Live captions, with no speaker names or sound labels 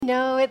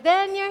Know it,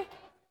 then you're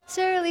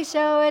surely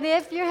show it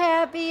if you're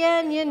happy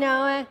and you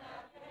know it.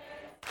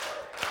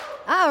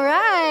 All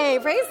right,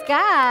 praise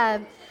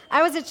God.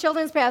 I was a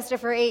children's pastor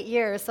for 8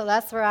 years, so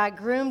that's where I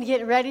groomed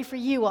getting ready for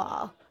you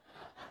all.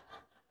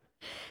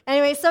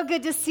 Anyway, so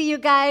good to see you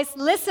guys.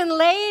 Listen,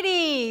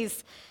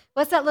 ladies.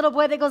 What's that little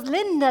boy that goes,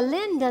 Linda,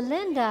 Linda,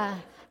 Linda?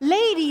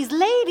 Ladies,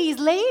 ladies,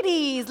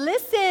 ladies,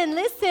 listen,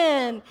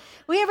 listen.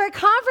 We have our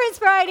conference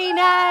Friday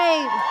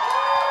night.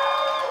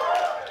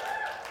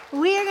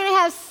 We are going to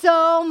have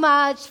so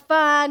much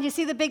fun. You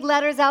see the big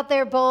letters out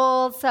there,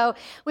 bold. So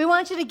we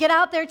want you to get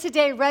out there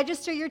today.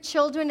 Register your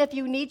children if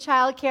you need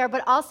childcare.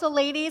 But also,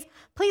 ladies,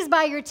 please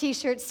buy your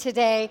T-shirts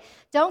today.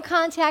 Don't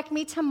contact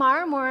me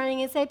tomorrow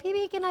morning and say,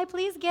 PB, can I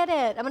please get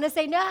it? I'm going to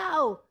say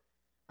no.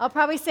 I'll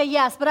probably say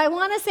yes, but I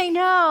want to say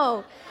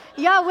no.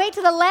 Y'all wait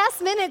till the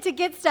last minute to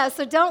get stuff,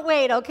 so don't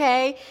wait,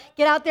 okay?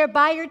 Get out there,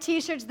 buy your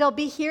T-shirts. They'll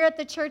be here at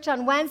the church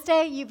on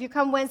Wednesday. If you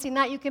come Wednesday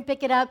night, you can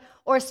pick it up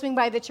or swing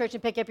by the church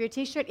and pick up your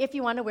T-shirt if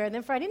you want to wear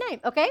them Friday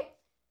night, okay?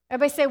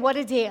 Everybody say, what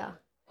a deal.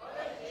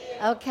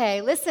 Okay,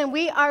 listen,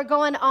 we are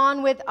going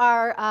on with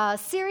our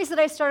series that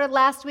I started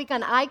last week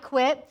on I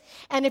Quit.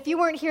 And if you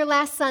weren't here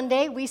last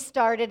Sunday, we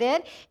started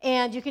it.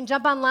 And you can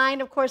jump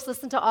online, of course,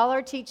 listen to all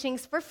our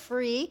teachings for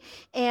free.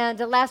 And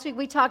last week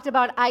we talked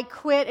about I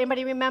Quit.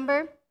 Anybody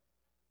remember?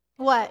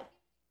 What?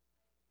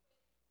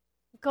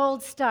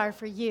 Gold star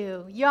for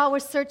you. Y'all were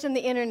searching the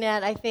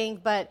internet, I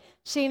think, but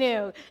she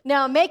knew.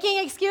 No,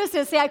 making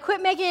excuses. Say, I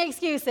quit making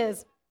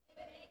excuses.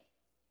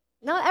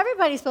 No,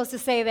 everybody's supposed to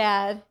say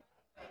that.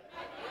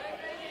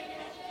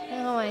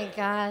 Oh my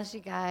gosh,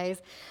 you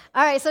guys.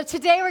 All right, so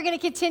today we're going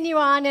to continue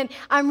on, and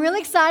I'm really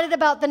excited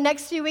about the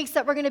next few weeks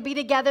that we're going to be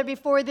together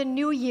before the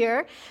new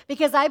year,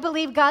 because I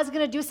believe God's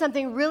going to do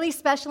something really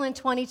special in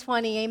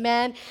 2020,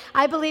 amen?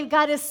 I believe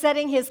God is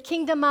setting His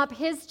kingdom up,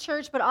 His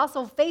church, but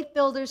also Faith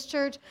Builders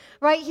Church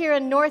right here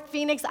in North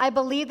Phoenix. I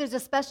believe there's a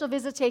special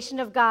visitation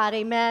of God,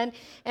 amen?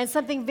 And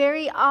something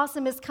very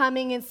awesome is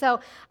coming, and so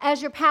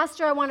as your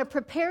pastor, I want to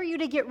prepare you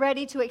to get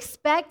ready to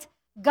expect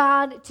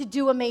God to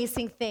do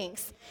amazing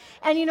things.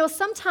 And you know,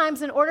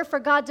 sometimes in order for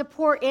God to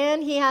pour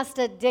in, He has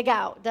to dig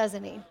out,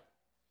 doesn't He?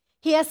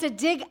 He has to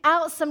dig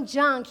out some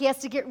junk. He has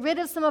to get rid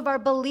of some of our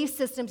belief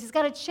systems. He's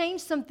got to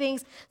change some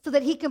things so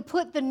that He can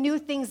put the new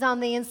things on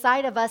the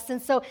inside of us. And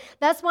so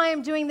that's why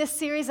I'm doing this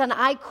series on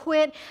I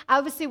Quit.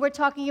 Obviously, we're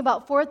talking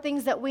about 4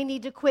 things that we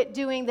need to quit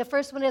doing. The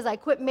first one is I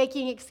quit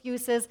making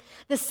excuses.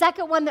 The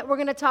second one that we're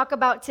going to talk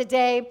about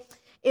today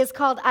is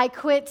called I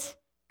quit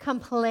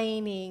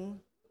complaining.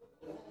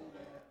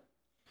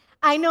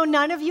 I know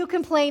none of you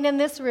complain in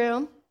this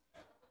room,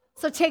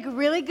 so take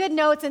really good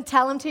notes and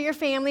tell them to your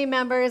family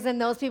members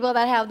and those people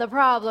that have the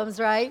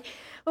problems, right?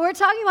 But we're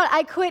talking about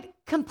I quit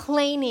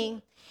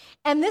complaining.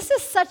 And this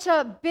is such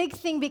a big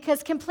thing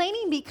because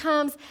complaining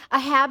becomes a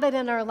habit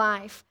in our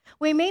life.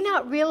 We may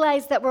not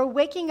realize that we're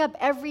waking up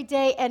every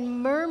day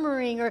and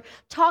murmuring or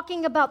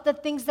talking about the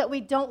things that we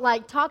don't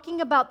like,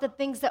 talking about the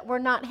things that we're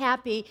not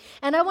happy.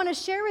 And I want to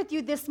share with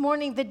you this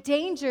morning the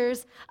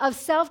dangers of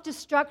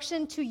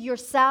self-destruction to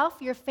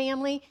yourself, your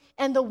family,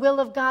 and the will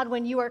of God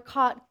when you are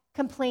caught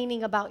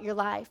complaining about your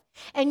life.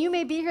 And you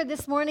may be here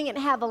this morning and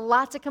have a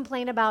lot to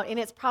complain about, and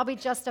it's probably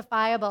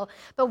justifiable.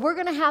 But we're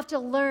going to have to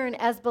learn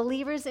as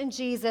believers in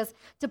Jesus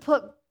to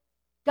put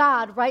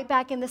God right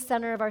back in the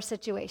center of our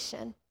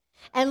situation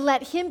and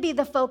let Him be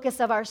the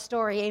focus of our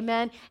story,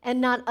 amen, and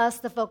not us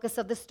the focus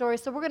of the story.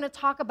 So we're going to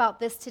talk about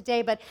this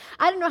today, but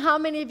I don't know how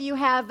many of you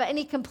have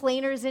any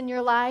complainers in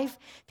your life,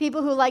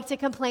 people who like to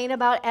complain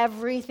about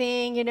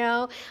everything, you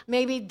know,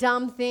 maybe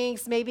dumb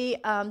things, maybe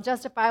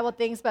justifiable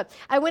things, but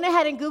I went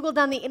ahead and Googled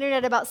on the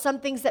internet about some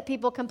things that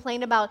people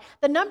complain about.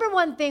 The number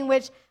one thing,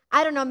 which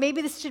I don't know,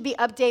 maybe this should be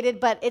updated,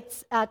 but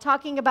it's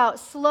talking about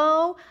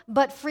slow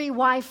but free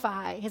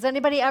Wi-Fi. Has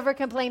anybody ever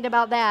complained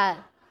about that?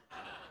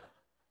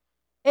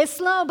 It's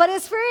slow, but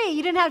it's free.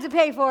 You didn't have to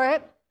pay for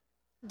it.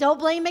 Don't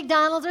blame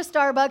McDonald's or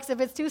Starbucks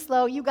if it's too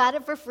slow. You got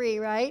it for free,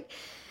 right?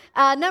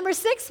 Number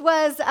 6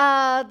 was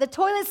the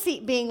toilet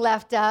seat being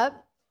left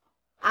up.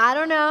 I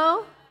don't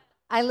know.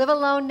 I live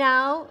alone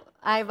now.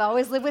 I've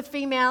always lived with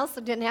females,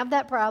 so didn't have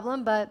that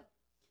problem, but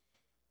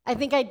I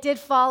think I did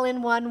fall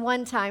in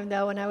one time,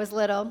 though, when I was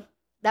little.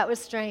 That was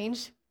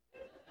strange.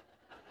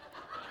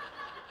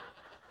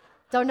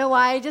 Don't know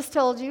why I just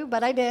told you,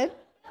 but I did.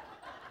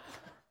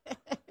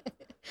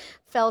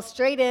 Fell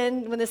straight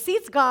in. When the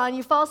seat's gone,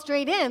 you fall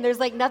straight in. There's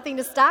like nothing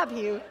to stop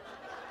you.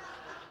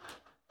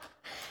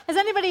 Has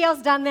anybody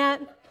else done that?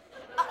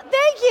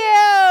 Thank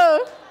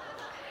you.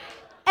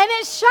 And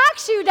it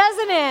shocks you,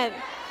 doesn't it?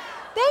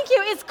 Thank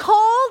you. It's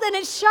cold and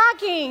it's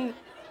shocking.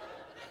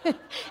 And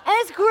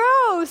it's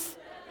gross.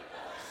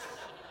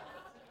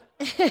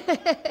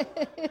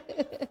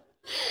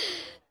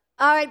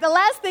 All right, the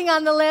last thing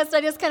on the list,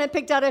 I just kind of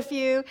picked out a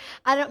few.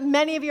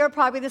 Many of you are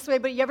probably this way,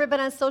 but you ever been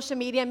on social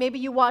media? Maybe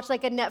you watch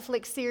like a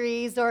Netflix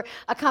series or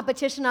a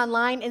competition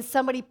online and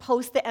somebody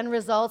posts the end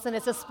results and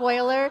it's a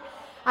spoiler.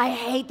 I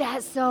hate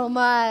that so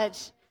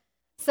much.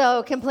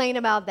 So complain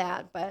about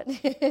that. But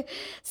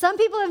some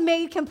people have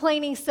made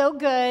complaining so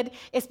good,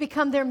 it's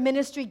become their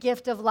ministry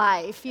gift of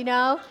life, you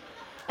know?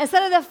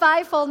 Instead of the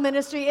fivefold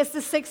ministry, it's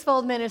the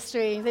sixfold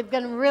ministry. They've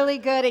been really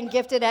good and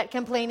gifted at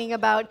complaining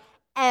about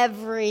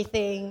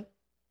everything.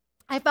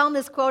 I found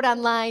this quote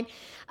online,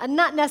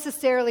 not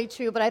necessarily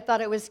true, but I thought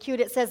it was cute.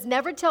 It says,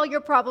 never tell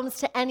your problems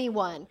to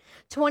anyone.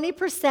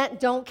 20%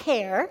 don't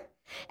care,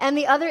 and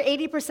the other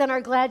 80%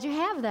 are glad you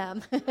have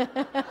them.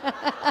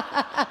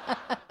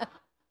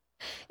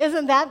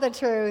 Isn't that the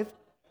truth?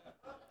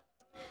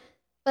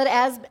 But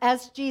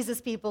as Jesus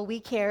people, we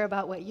care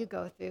about what you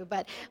go through.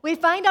 But we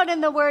find out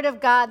in the Word of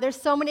God, there's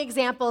so many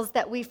examples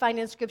that we find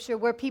in Scripture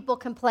where people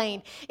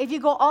complain. If you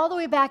go all the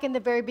way back in the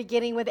very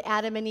beginning with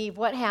Adam and Eve,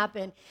 what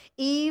happened?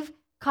 Eve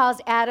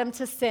caused Adam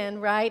to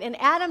sin, right? And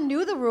Adam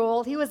knew the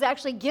rule. He was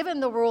actually given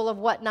the rule of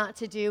what not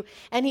to do,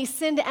 and he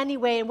sinned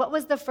anyway. And what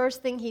was the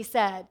first thing he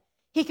said?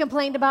 He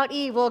complained about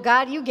Eve. Well,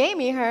 God, you gave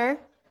me her.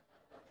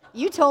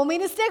 You told me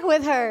to stick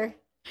with her.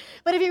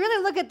 But if you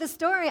really look at the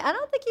story, I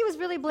don't think he was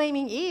really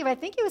blaming Eve. I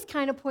think he was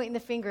kind of pointing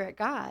the finger at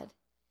God.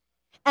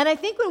 And I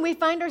think when we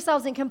find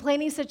ourselves in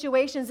complaining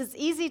situations, it's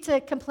easy to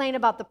complain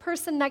about the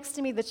person next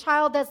to me, the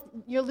child that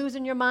you're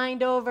losing your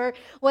mind over,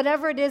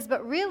 whatever it is.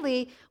 But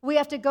really, we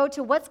have to go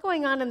to what's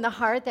going on in the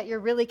heart that you're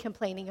really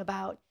complaining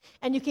about.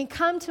 And you can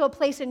come to a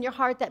place in your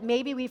heart that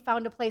maybe we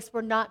found a place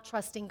we're not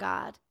trusting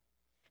God.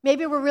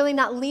 Maybe we're really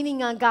not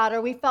leaning on God,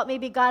 or we felt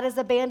maybe God has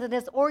abandoned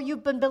us, or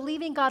you've been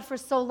believing God for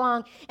so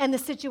long and the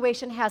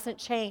situation hasn't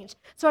changed.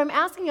 So I'm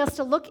asking us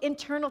to look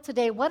internal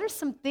today. What are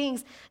some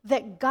things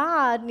that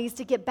God needs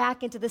to get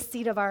back into the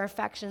seat of our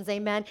affections?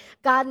 Amen.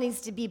 God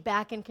needs to be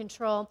back in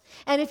control.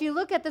 And if you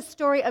look at the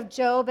story of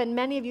Job, and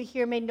many of you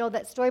here may know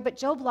that story, but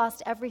Job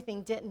lost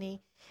everything, didn't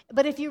he?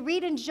 But if you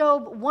read in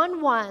Job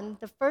 1:1,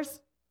 the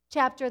first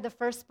chapter, the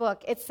first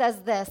book, it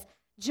says this: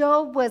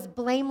 Job was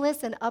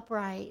blameless and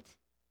upright.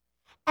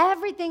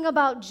 Everything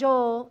about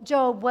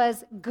Job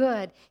was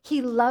good.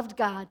 He loved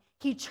God.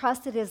 He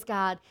trusted his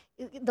God,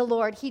 the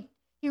Lord. He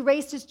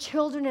raised his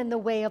children in the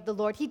way of the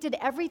Lord. He did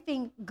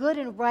everything good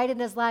and right in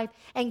his life.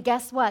 And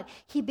guess what?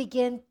 He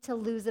began to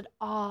lose it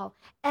all.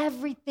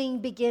 Everything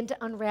began to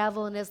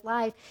unravel in his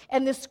life.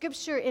 And the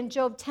scripture in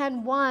Job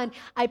 10:1,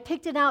 I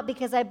picked it out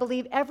because I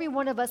believe every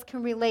one of us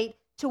can relate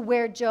to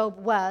where Job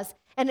was.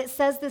 And it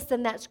says this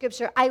in that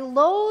scripture: I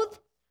loathe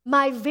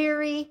my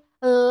very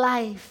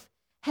life.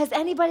 Has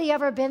anybody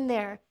ever been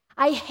there?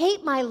 I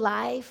hate my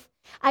life.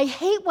 I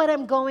hate what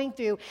I'm going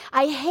through.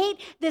 I hate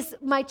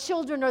my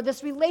children or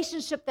this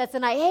relationship that's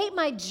in. I hate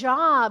my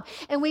job.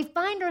 And we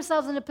find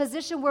ourselves in a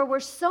position where we're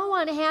so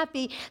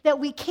unhappy that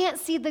we can't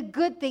see the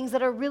good things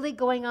that are really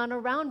going on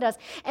around us.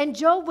 And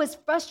Job was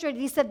frustrated.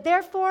 He said,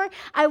 therefore,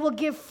 I will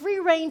give free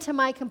rein to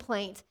my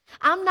complaint.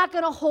 I'm not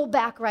going to hold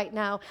back right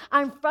now.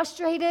 I'm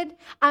frustrated.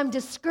 I'm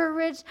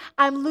discouraged.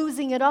 I'm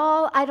losing it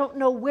all. I don't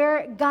know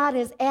where God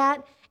is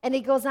at. And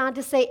he goes on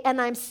to say,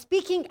 and I'm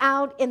speaking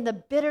out in the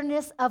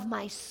bitterness of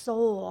my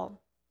soul.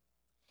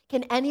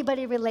 Can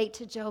anybody relate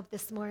to Job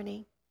this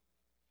morning?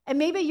 And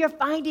maybe you're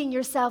finding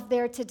yourself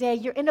there today.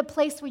 You're in a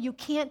place where you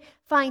can't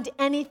find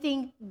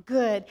anything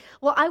good.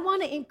 Well, I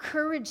want to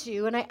encourage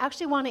you, and I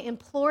actually want to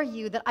implore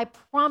you that I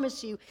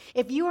promise you,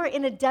 if you are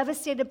in a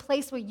devastated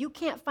place where you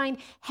can't find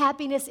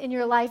happiness in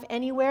your life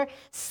anywhere,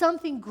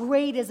 something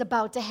great is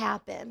about to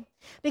happen.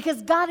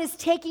 Because God is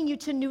taking you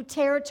to new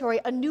territory,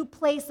 a new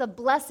place of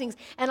blessings,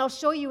 and I'll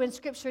show you in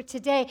Scripture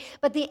today.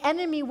 But the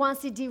enemy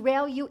wants to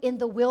derail you in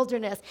the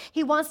wilderness.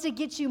 He wants to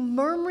get you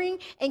murmuring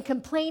and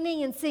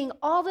complaining and seeing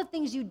all the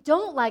things you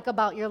don't like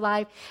about your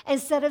life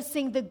instead of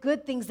seeing the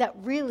good things that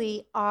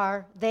really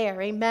are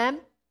there.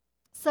 Amen?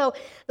 So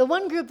the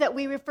one group that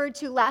we referred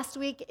to last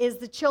week is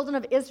the children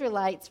of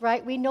Israelites,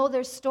 right? We know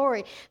their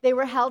story. They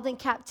were held in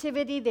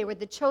captivity. They were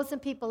the chosen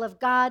people of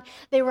God.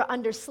 They were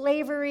under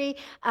slavery.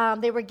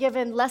 They were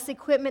given less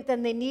equipment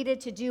than they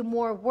needed to do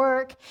more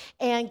work.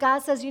 And God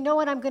says, you know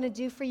what I'm going to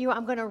do for you?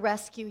 I'm going to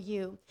rescue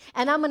you.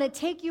 And I'm going to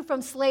take you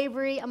from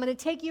slavery. I'm going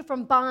to take you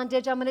from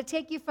bondage. I'm going to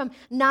take you from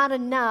not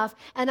enough.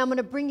 And I'm going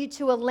to bring you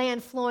to a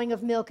land flowing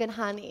of milk and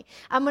honey.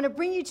 I'm going to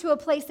bring you to a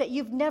place that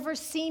you've never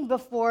seen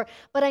before,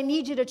 but I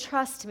need you to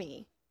trust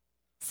me.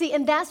 See,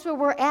 and that's where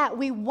we're at.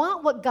 We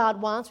want what God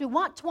wants. We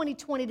want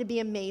 2020 to be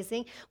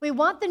amazing. We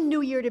want the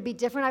new year to be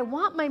different. I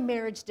want my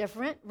marriage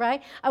different,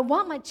 right? I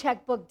want my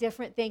checkbook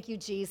different. Thank you,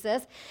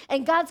 Jesus.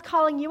 And God's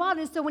calling you out.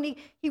 And so when he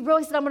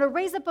said, I'm going to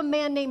raise up a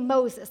man named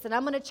Moses, and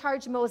I'm going to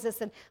charge Moses.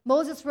 And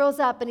Moses rose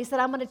up, and he said,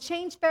 I'm going to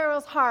change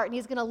Pharaoh's heart, and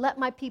he's going to let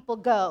my people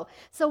go.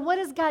 So what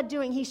is God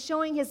doing? He's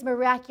showing his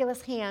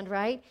miraculous hand,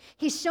 right?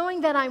 He's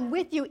showing that I'm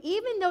with you,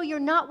 even though you're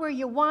not where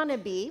you want to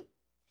be.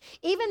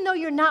 Even though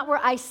you're not where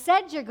I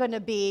said you're going to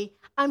be,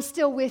 I'm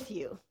still with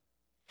you.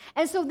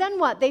 And so then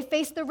what? They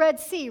faced the Red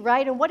Sea,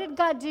 right? And what did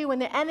God do when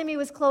the enemy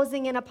was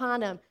closing in upon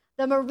them?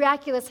 The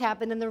miraculous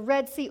happened, and the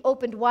Red Sea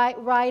opened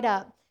right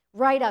up.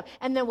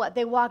 And then what?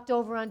 They walked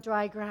over on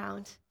dry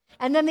ground.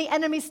 And then the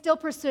enemy's still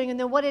pursuing. And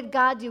then what did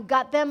God do?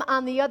 Got them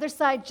on the other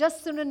side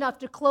just soon enough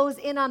to close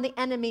in on the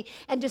enemy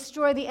and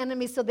destroy the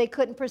enemy so they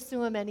couldn't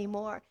pursue him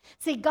anymore.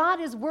 See,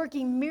 God is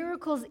working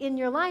miracles in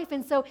your life.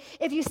 And so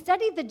if you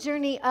study the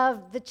journey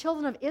of the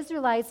children of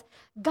Israelites,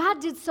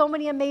 God did so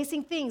many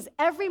amazing things.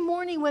 Every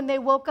morning when they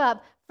woke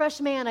up, fresh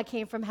manna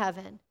came from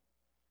heaven.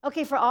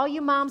 Okay, for all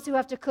you moms who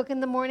have to cook in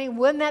the morning,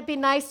 wouldn't that be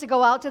nice to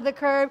go out to the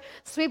curb,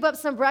 sweep up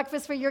some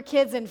breakfast for your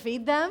kids and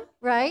feed them,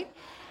 right?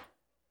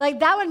 Like,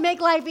 that would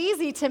make life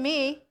easy to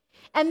me.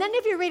 And then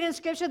if you read in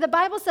Scripture, the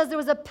Bible says there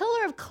was a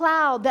pillar of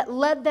cloud that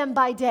led them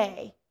by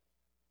day,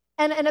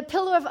 and a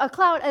pillar of a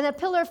cloud and a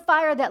pillar of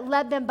fire that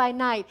led them by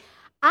night.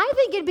 I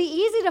think it'd be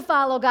easy to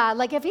follow God.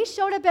 Like, if he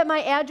showed up at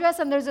my address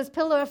and there's this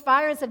pillar of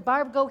fire and said,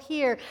 Barb, go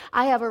here.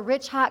 I have a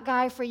rich, hot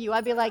guy for you.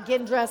 I'd be like,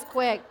 getting dressed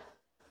quick.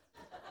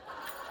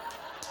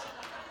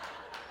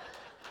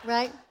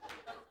 Right?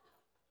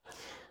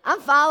 I'm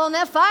following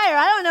that fire.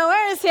 I don't know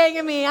where it's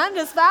taking me. I'm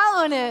just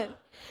following it.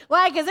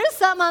 Why? Because there's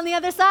something on the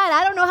other side.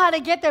 I don't know how to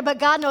get there, but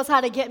God knows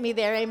how to get me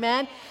there.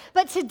 Amen.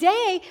 But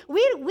today,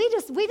 we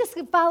just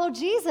follow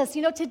Jesus.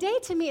 You know, today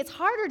to me, it's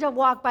harder to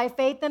walk by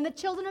faith than the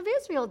children of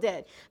Israel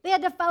did. They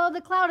had to follow the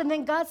cloud, and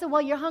then God said,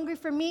 well, you're hungry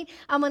for meat?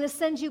 I'm going to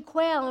send you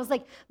quail. And it was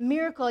like,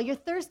 miracle. You're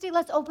thirsty?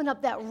 Let's open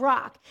up that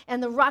rock,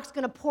 and the rock's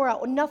going to pour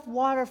out enough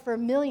water for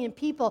 1 million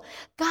people.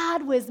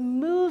 God was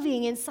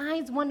moving in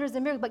signs, wonders,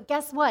 and miracles. But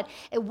guess what?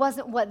 It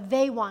wasn't what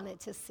they wanted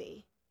to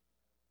see.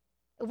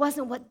 It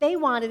wasn't what they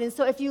wanted. And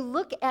so if you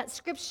look at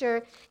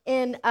Scripture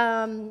in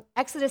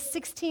Exodus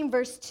 16,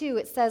 verse 2,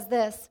 it says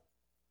this.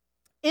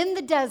 In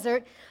the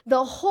desert,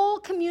 the whole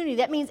community,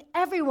 that means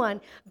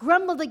everyone,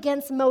 grumbled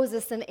against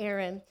Moses and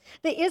Aaron.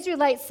 The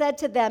Israelites said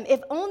to them,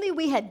 if only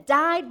we had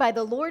died by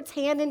the Lord's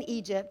hand in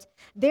Egypt.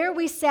 There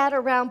we sat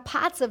around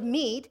pots of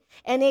meat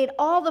and ate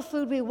all the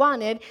food we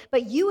wanted,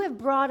 but you have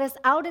brought us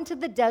out into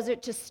the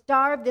desert to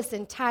starve this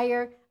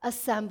entire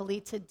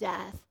assembly to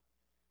death.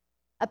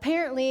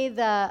 Apparently,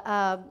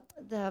 the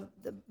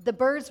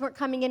birds weren't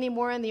coming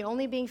anymore, and they're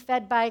only being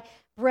fed by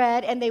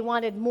bread, and they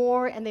wanted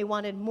more, and they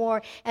wanted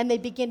more, and they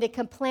begin to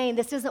complain,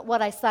 this isn't what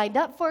I signed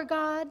up for,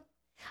 God.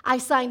 I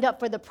signed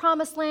up for the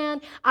promised land.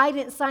 I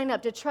didn't sign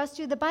up to trust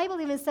you. The Bible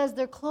even says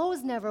their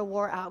clothes never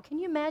wore out. Can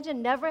you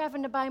imagine never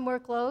having to buy more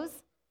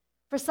clothes?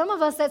 For some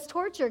of us, that's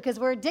torture because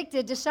we're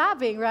addicted to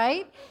shopping,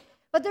 right?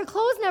 But their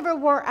clothes never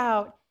wore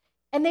out.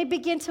 And they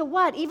begin to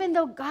what? Even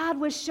though God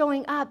was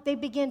showing up, they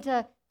begin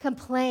to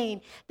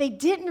complain. They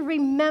didn't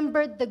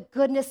remember the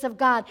goodness of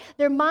God.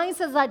 Their mind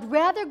says, I'd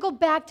rather go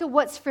back to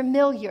what's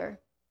familiar.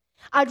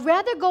 I'd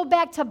rather go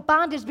back to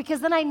bondage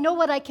because then I know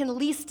what I can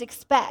least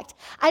expect.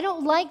 I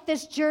don't like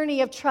this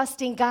journey of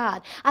trusting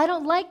God. I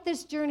don't like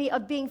this journey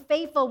of being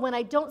faithful when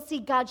I don't see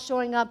God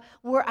showing up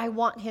where I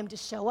want him to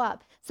show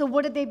up. So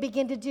what did they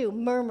begin to do?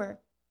 Murmur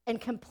and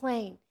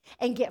complain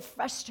and get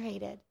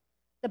frustrated.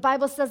 The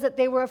Bible says that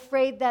they were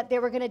afraid that they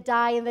were going to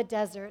die in the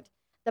desert.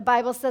 The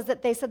Bible says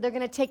that they said they're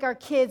going to take our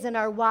kids and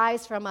our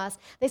wives from us.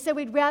 They said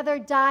we'd rather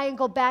die and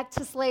go back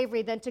to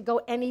slavery than to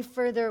go any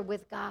further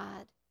with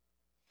God.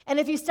 And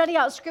if you study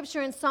out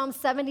Scripture in Psalm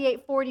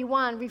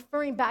 78:41,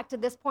 referring back to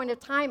this point of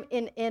time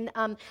in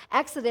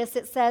Exodus,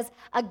 it says,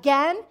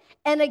 again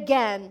and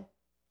again,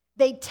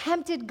 they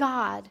tempted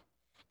God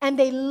and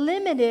they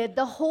limited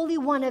the Holy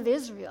One of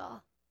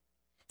Israel.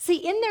 See,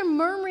 in their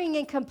murmuring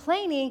and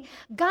complaining,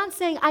 God's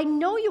saying, I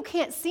know you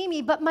can't see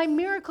me, but my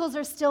miracles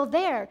are still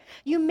there.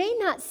 You may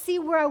not see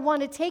where I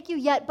want to take you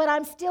yet, but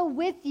I'm still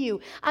with you.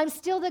 I'm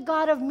still the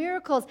God of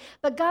miracles.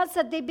 But God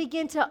said they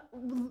begin to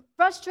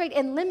frustrate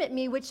and limit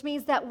me, which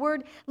means that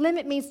word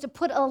limit means to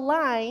put a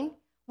line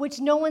which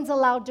no one's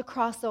allowed to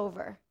cross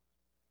over.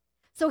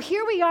 So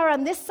here we are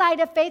on this side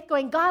of faith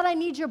going, God, I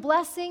need your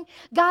blessing.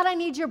 God, I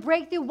need your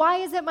breakthrough. Why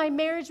isn't my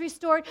marriage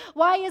restored?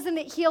 Why isn't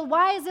it healed?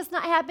 Why is this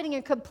not happening?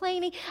 And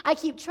complaining. I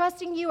keep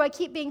trusting you. I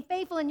keep being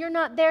faithful and you're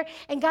not there.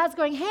 And God's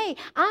going, hey,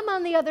 I'm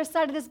on the other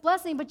side of this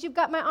blessing, but you've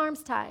got my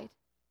arms tied.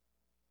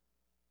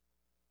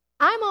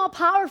 I'm all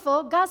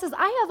powerful. God says,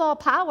 I have all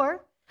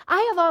power. I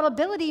have all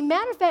ability.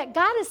 Matter of fact,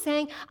 God is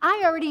saying,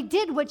 I already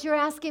did what you're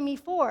asking me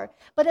for.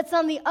 But it's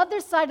on the other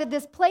side of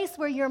this place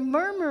where you're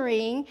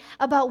murmuring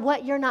about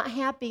what you're not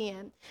happy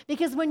in.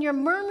 Because when you're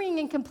murmuring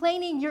and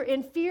complaining, you're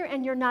in fear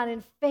and you're not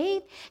in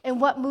faith. And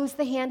what moves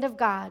the hand of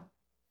God?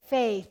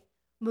 Faith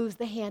moves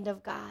the hand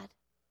of God.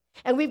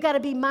 And we've got to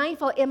be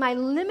mindful, am I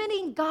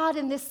limiting God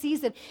in this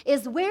season?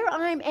 Is where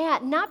I'm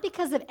at, not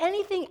because of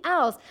anything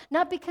else,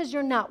 not because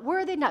you're not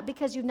worthy, not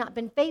because you've not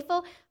been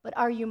faithful, but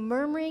are you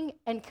murmuring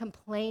and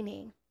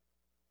complaining?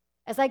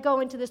 As I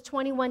go into this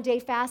 21-day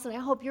fast, and I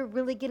hope you're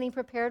really getting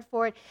prepared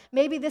for it,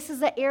 maybe this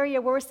is an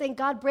area where we're saying,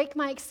 God, break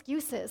my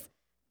excuses.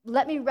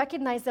 Let me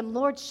recognize them.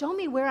 Lord, show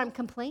me where I'm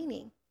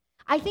complaining.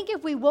 I think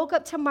if we woke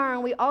up tomorrow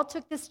and we all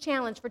took this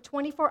challenge for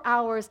 24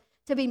 hours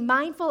to be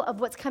mindful of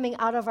what's coming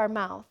out of our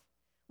mouth,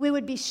 we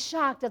would be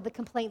shocked of the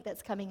complaint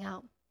that's coming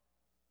out.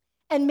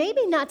 And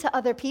maybe not to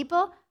other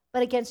people,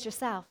 but against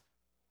yourself.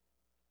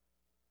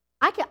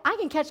 I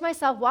can catch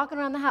myself walking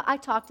around the house. I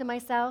talk to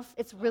myself.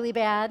 It's really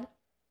bad.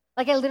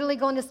 Like I literally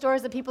go into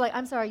stores and people are like,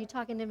 I'm sorry, are you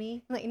talking to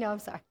me? I'm like, no, I'm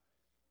sorry.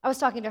 I was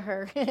talking to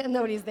her.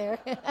 Nobody's there.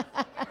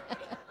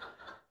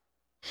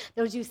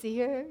 Don't you see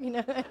her?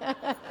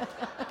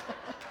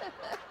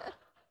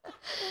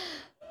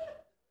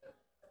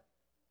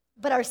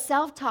 But our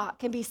self-talk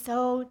can be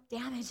so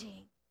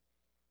damaging.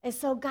 And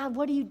so, God,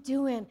 what are you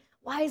doing?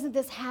 Why isn't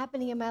this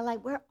happening in my life?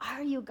 Where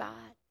are you,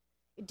 God?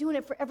 You're doing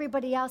it for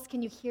everybody else.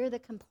 Can you hear the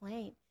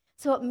complaint?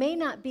 So it may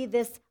not be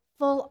this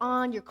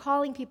full-on, you're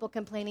calling people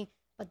complaining,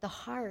 but the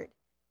heart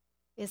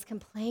is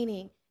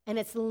complaining, and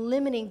it's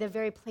limiting the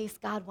very place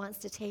God wants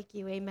to take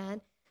you,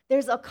 amen?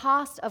 There's a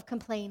cost of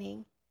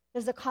complaining.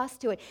 There's a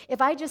cost to it.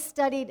 If I just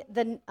studied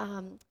the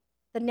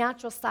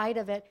natural side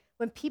of it,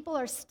 when people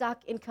are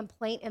stuck in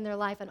complaint in their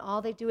life and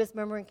all they do is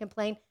murmur and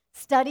complain,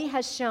 study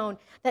has shown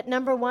that,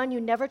 number one, you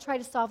never try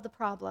to solve the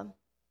problem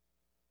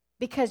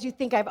because you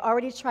think I've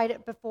already tried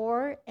it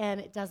before and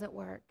it doesn't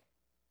work.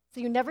 So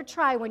you never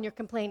try when you're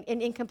complaining.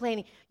 In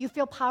complaining, you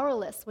feel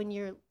powerless when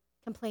you're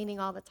complaining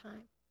all the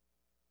time.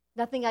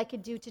 Nothing I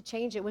could do to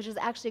change it, which is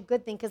actually a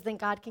good thing because then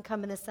God can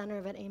come in the center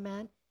of it,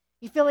 amen?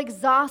 You feel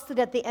exhausted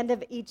at the end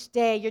of each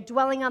day. You're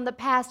dwelling on the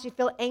past. You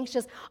feel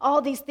anxious.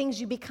 All these things,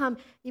 you become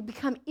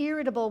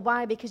irritable.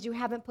 Why? Because you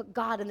haven't put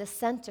God in the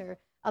center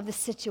of the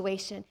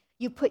situation.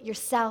 You put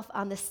yourself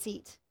on the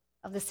seat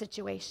of the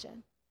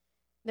situation.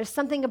 There's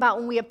something about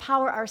when we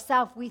empower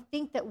ourselves, we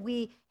think that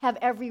we have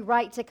every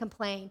right to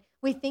complain.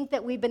 We think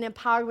that we've been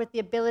empowered with the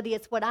ability.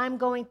 It's what I'm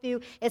going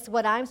through. It's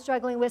what I'm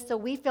struggling with. So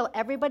we feel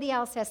everybody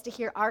else has to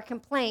hear our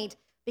complaint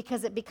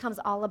because it becomes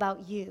all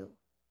about you.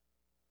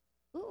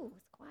 Ooh,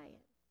 it's quiet.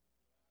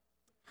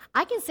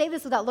 I can say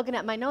this without looking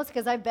at my notes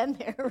because I've been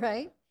there,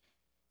 right?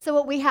 So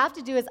what we have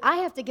to do is I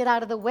have to get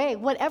out of the way.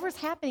 Whatever's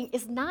happening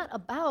is not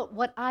about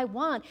what I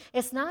want.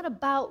 It's not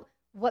about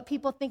what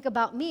people think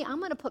about me. I'm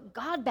going to put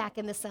God back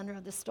in the center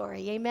of the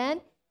story,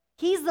 amen?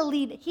 He's the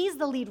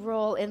lead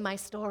role in my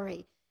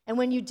story. And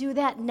when you do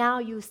that, now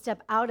you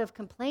step out of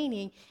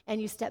complaining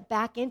and you step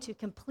back into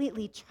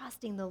completely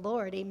trusting the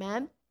Lord,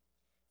 amen?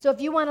 So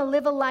if you want to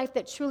live a life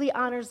that truly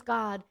honors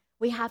God,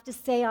 we have to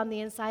say on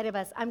the inside of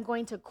us, I'm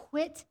going to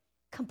quit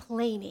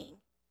complaining,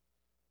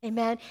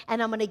 amen?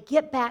 And I'm going to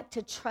get back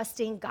to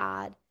trusting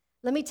God.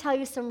 Let me tell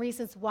you some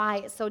reasons why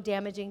it's so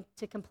damaging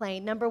to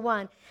complain. Number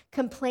one,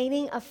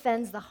 complaining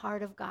offends the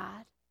heart of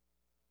God.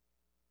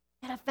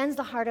 It offends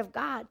the heart of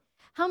God.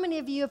 How many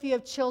of you, if you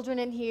have children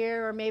in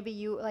here, or maybe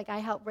you, like I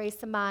help raise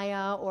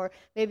Samaya, or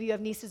maybe you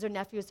have nieces or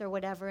nephews or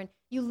whatever, and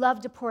you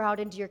love to pour out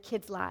into your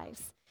kids'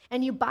 lives,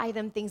 and you buy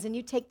them things, and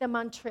you take them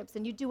on trips,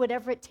 and you do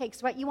whatever it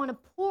takes, right? You want to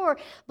pour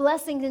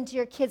blessings into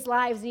your kids'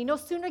 lives, and you no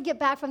sooner get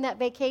back from that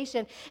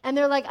vacation, and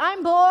they're like,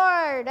 I'm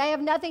bored, I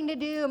have nothing to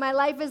do, my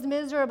life is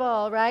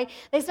miserable, right?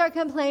 They start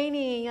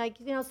complaining, like,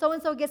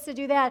 so-and-so gets to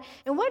do that,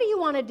 and what do you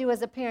want to do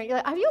as a parent? You're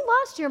like, have you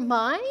lost your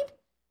mind?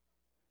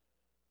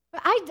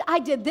 I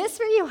did this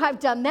for you, I've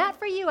done that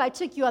for you, I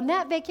took you on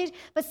that vacation.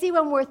 But see,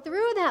 when we're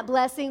through that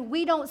blessing,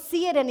 we don't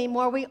see it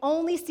anymore. We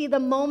only see the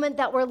moment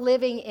that we're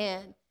living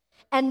in.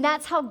 And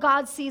that's how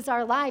God sees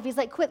our life. He's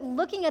like, quit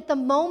looking at the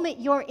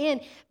moment you're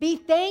in. Be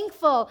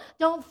thankful.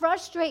 Don't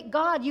frustrate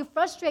God. You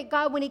frustrate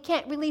God when he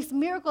can't release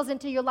miracles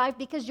into your life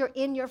because you're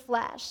in your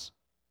flesh.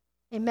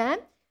 Amen?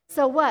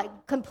 So what?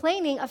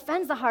 Complaining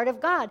offends the heart of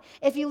God.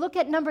 If you look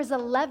at Numbers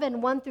 11,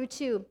 1 through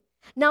 2,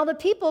 now the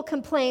people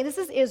complained, this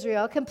is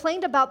Israel,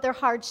 complained about their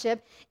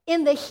hardship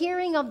in the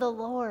hearing of the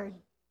Lord.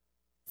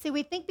 See,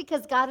 we think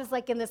because God is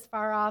like in this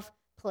far off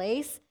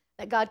place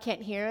that God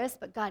can't hear us,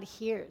 but God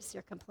hears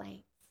your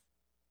complaints.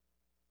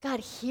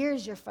 God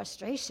hears your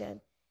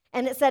frustration.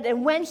 And it said,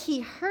 and when he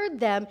heard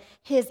them,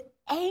 his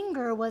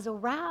anger was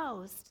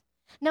aroused.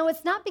 Now,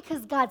 it's not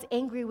because God's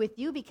angry with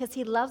you because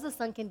he loves us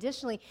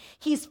unconditionally.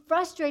 He's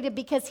frustrated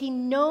because he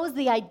knows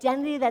the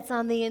identity that's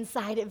on the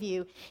inside of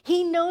you.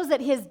 He knows that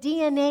his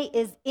DNA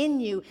is in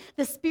you.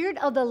 The Spirit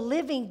of the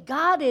living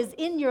God is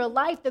in your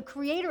life, the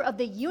creator of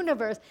the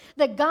universe.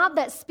 The God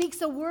that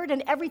speaks a word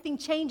and everything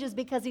changes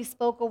because he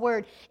spoke a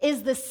word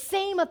is the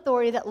same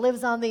authority that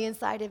lives on the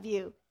inside of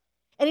you.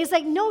 And he's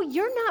like, no,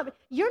 you're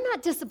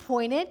not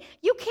disappointed.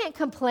 You can't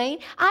complain.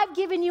 I've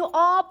given you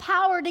all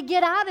power to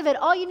get out of it.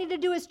 All you need to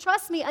do is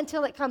trust me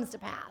until it comes to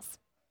pass.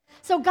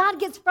 So God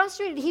gets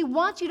frustrated. He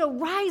wants you to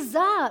rise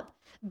up.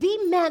 Be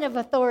men of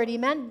authority,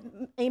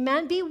 men,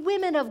 amen? Be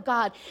women of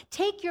God.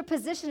 Take your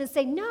position and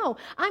say, no,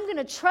 I'm going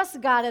to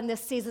trust God in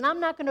this season. I'm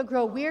not going to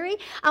grow weary.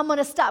 I'm going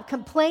to stop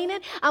complaining.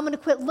 I'm going to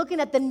quit looking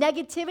at the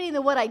negativity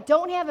and what I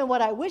don't have and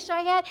what I wish I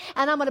had,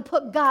 and I'm going to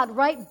put God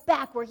right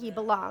back where he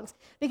belongs.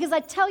 Because I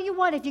tell you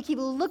what, if you keep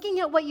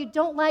looking at what you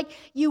don't like,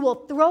 you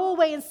will throw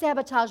away and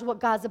sabotage what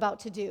God's about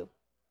to do.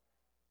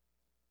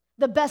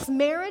 The best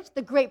marriage,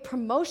 the great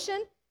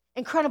promotion,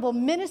 incredible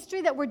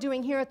ministry that we're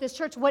doing here at this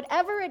church,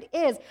 whatever it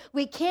is,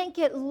 we can't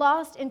get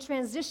lost in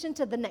transition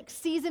to the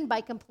next season by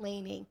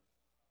complaining.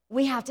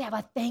 We have to have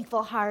a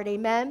thankful heart,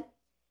 amen?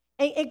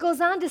 And it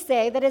goes on to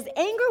say that his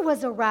anger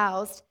was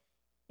aroused.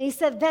 He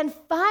said, then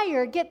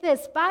fire, get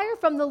this, fire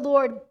from the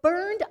Lord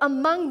burned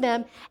among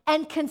them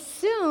and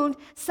consumed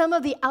some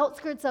of the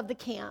outskirts of the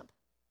camp.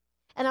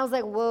 And I was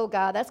like, whoa,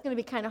 God, that's going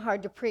to be kind of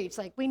hard to preach.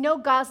 Like, we know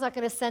God's not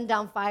going to send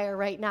down fire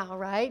right now,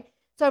 right?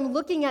 So I'm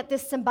looking at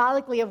this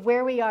symbolically of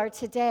where we are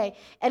today.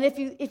 And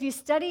if you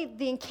study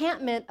the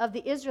encampment of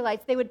the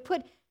Israelites, they would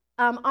put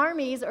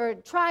armies or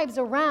tribes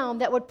around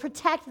that would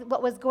protect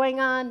what was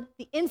going on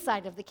the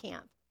inside of the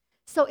camp.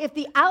 So if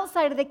the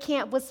outside of the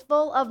camp was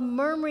full of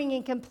murmuring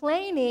and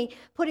complaining,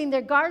 putting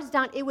their guards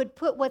down, it would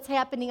put what's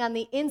happening on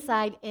the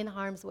inside in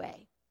harm's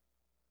way.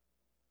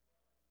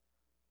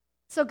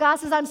 So God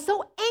says, I'm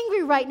so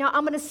angry right now,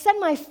 I'm going to send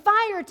my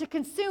fire to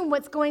consume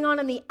what's going on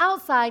the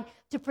outside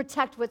to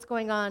protect what's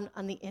going on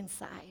the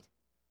inside.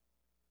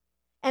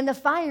 And the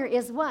fire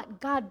is what?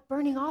 God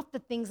burning off the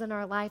things in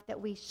our life that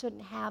we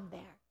shouldn't have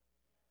there.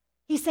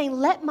 He's saying,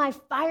 let my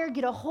fire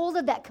get a hold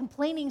of that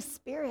complaining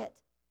spirit.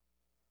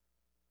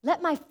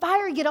 Let my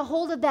fire get a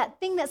hold of that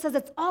thing that says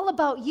it's all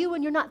about you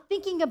and you're not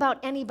thinking about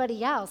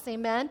anybody else.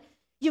 Amen?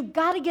 You've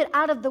got to get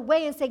out of the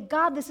way and say,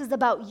 God, this is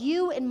about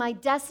you and my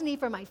destiny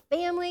for my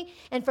family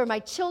and for my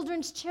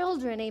children's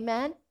children.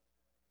 Amen? At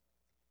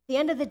the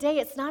end of the day,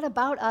 it's not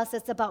about us.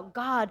 It's about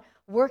God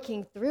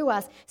working through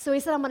us. So he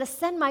said, I'm going to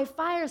send my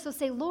fire. So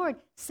say, Lord,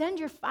 send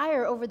your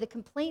fire over the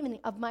complaining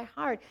of my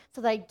heart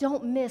so that I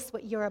don't miss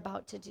what you're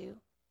about to do.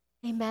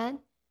 Amen?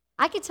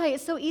 I can tell you,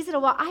 it's so easy to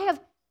walk.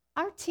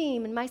 Our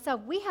team and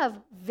myself, we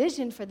have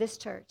vision for this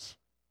church.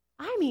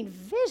 I mean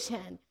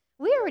vision.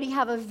 We already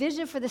have a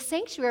vision for the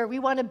sanctuary we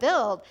want to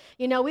build.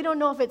 You know, we don't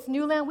know if it's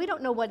new land. We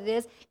don't know what it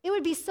is. It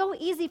would be so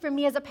easy for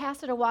me as a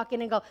pastor to walk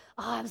in and go,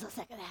 oh, I'm so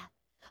sick of that.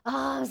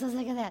 Oh, I'm so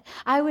sick of that.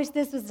 I wish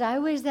this was, I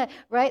wish that,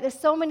 right? There's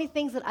so many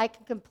things that I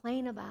can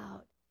complain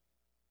about.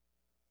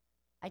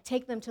 I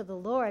take them to the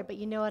Lord, but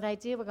you know what I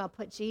do? We're going to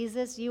put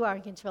Jesus, you are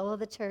in control of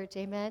the church,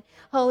 amen?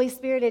 Holy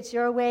Spirit, it's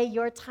your way,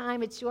 your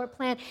time, it's your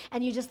plan,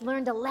 and you just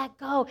learn to let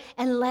go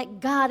and let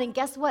God, and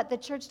guess what? The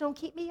church don't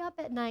keep me up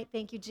at night,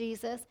 thank you,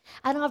 Jesus.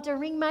 I don't have to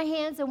wring my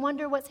hands and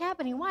wonder what's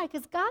happening. Why?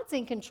 Because God's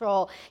in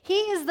control. He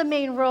is the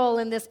main role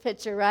in this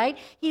picture, right?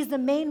 He's the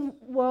main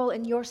role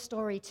in your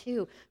story,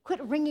 too.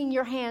 Quit wringing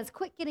your hands.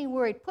 Quit getting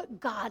worried.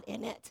 Put God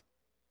in it.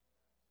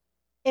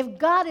 If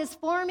God is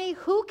for me,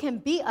 who can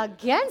be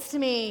against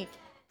me?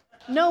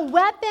 No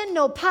weapon,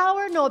 no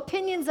power, no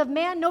opinions of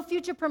man, no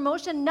future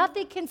promotion.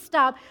 Nothing can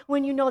stop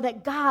when you know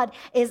that God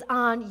is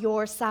on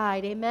your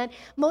side. Amen.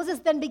 Moses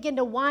then began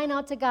to whine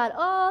out to God.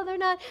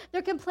 Oh,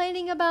 they're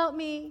complaining about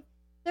me.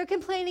 They're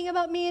complaining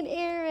about me and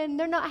Aaron.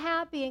 They're not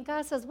happy. And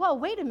God says, whoa,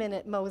 wait a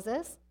minute,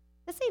 Moses.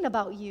 This ain't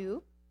about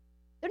you.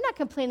 They're not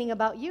complaining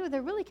about you.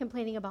 They're really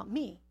complaining about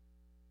me.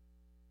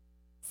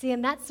 See,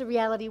 and that's the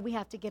reality we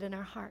have to get in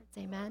our hearts.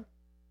 Amen.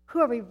 Who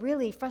are we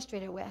really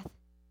frustrated with?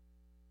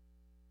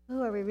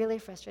 Who are we really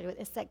frustrated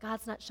with? It's that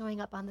God's not showing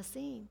up on the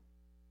scene,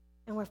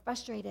 and we're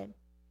frustrated.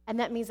 And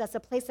that means that's a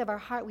place of our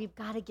heart we've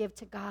got to give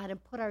to God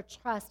and put our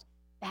trust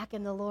back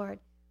in the Lord.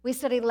 We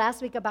studied last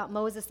week about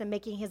Moses and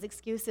making his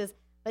excuses,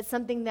 but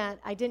something that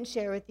I didn't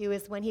share with you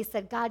is when he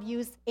said, God,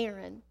 use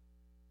Aaron.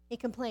 He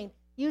complained,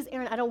 use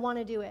Aaron, I don't want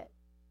to do it.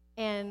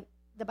 And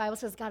the Bible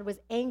says God was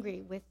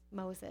angry with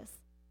Moses.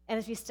 And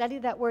if you study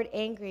that word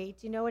angry,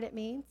 do you know what it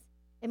means?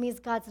 It means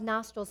God's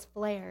nostrils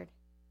flared.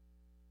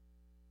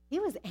 He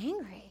was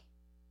angry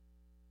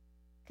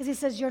because he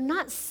says, you're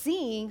not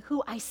seeing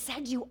who I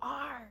said you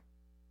are.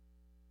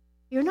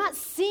 You're not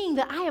seeing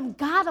that I am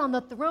God on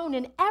the throne,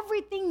 and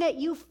everything that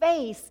you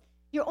face,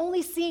 you're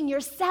only seeing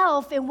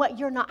yourself and what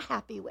you're not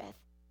happy with.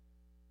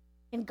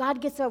 And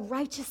God gets a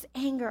righteous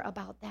anger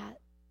about that.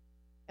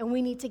 And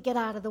we need to get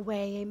out of the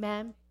way,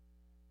 amen?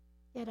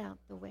 Get out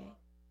of the way.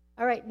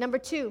 All right, number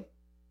 2,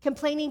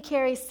 complaining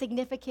carries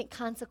significant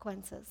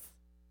consequences.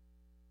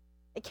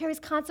 It carries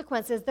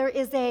consequences. There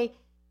is a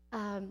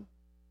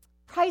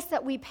price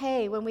that we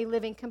pay when we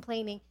live in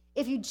complaining.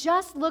 If you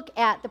just look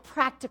at the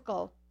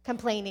practical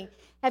complaining,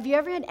 have you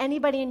ever had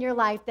anybody in your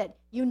life that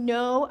you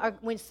know,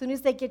 as soon as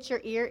they get your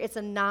ear, it's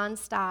a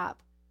nonstop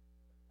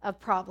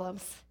of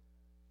problems?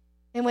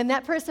 And when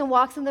that person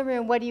walks in the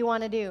room, what do you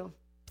want to do?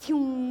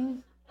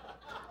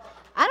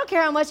 I don't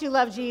care how much you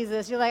love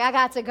Jesus. You're like, I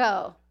got to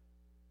go,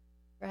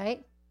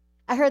 right?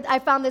 I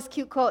found this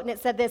cute quote, and it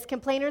said this: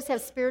 complainers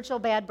have spiritual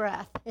bad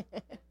breath.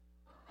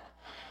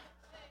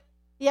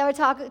 You ever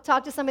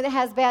talk to somebody that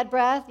has bad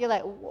breath? You're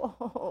like,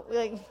 whoa,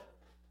 like,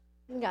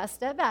 we got to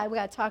step back. We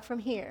got to talk from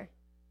here.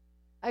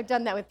 I've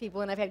done that with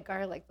people, and I've had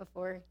garlic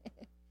before,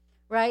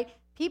 right?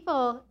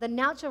 People, the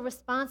natural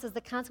response is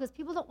the consequence.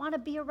 People don't want to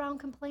be around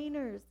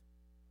complainers.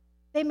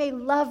 They may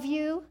love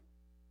you.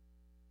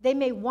 They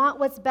may want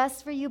what's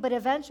best for you, but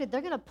eventually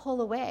they're going to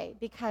pull away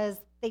because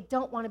they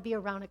don't want to be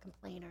around a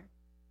complainer,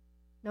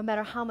 no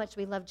matter how much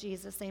we love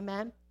Jesus,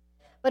 amen?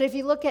 But if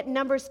you look at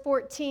Numbers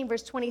 14,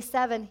 verse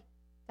 27,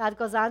 God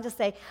goes on to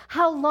say,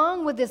 how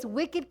long would this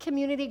wicked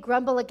community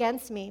grumble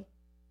against me?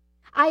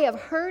 I have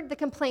heard the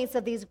complaints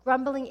of these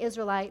grumbling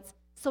Israelites,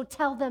 so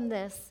tell them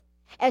this: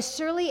 as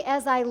surely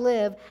as I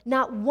live,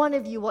 not one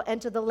of you will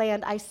enter the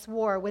land I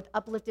swore with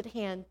uplifted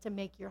hand to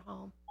make your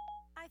home.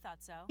 I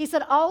thought so. He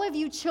said, all of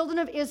you children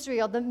of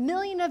Israel, the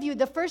million of you,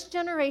 the first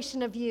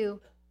generation of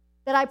you,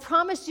 that I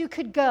promised you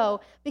could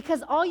go,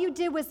 because all you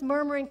did was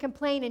murmur and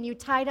complain and you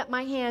tied up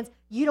my hands,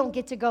 you don't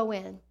get to go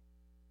in.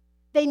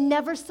 They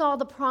never saw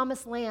the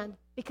promised land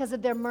because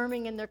of their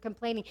murmuring and their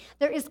complaining.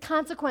 There is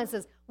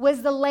consequences.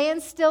 Was the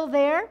land still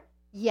there?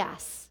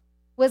 Yes.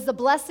 Was the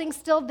blessing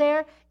still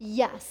there?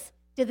 Yes.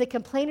 Did the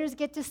complainers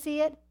get to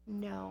see it?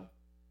 No.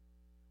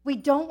 We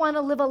don't want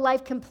to live a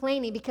life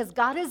complaining, because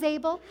God is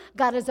able,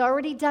 God has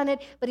already done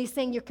it, but he's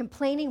saying your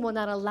complaining will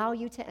not allow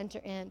you to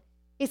enter in.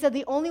 He said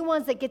the only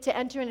ones that get to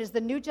enter in is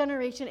the new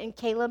generation and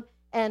Caleb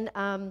and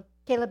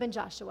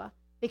Joshua,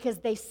 because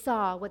they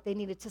saw what they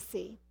needed to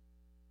see.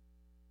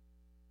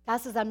 God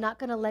says, I'm not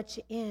going to let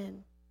you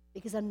in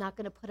because I'm not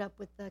going to put up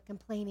with the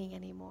complaining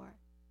anymore.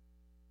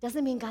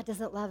 Doesn't mean God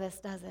doesn't love us,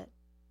 does it?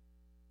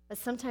 But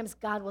sometimes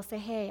God will say,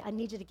 hey, I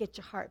need you to get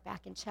your heart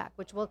back in check,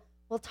 which we'll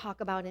talk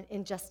about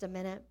in just a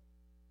minute.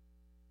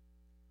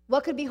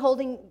 What could be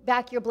holding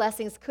back your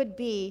blessings could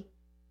be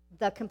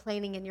the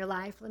complaining in your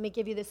life. Let me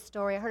give you this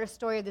story. I heard a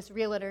story of this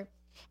realtor,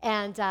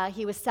 and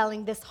he was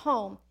selling this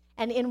home.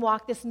 And in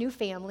walked this new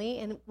family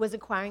and was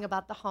inquiring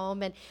about the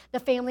home. And the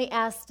family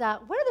asked, what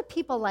are the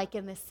people like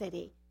in this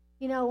city?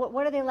 You know,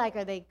 what are they like?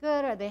 Are they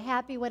good? Are they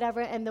happy?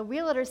 Whatever. And the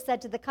realtor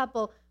said to the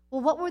couple,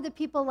 well, what were the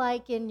people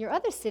like in your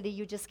other city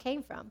you just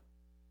came from?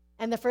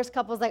 And the first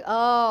couple was like,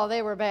 oh,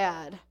 they were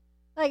bad.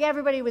 Like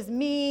everybody was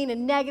mean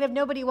and negative.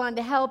 Nobody wanted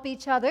to help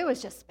each other. It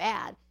was just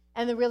bad.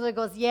 And the realtor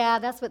goes, yeah,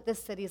 that's what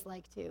this city's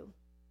like too.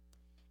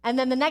 And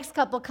then the next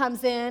couple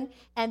comes in,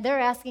 and they're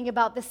asking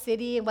about the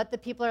city and what the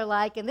people are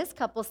like. And this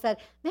couple said,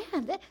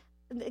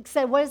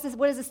 what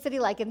is this city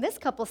like? And this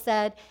couple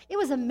said, it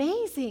was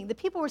amazing. The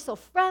people were so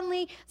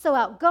friendly, so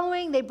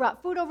outgoing. They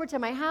brought food over to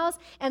my house.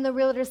 And the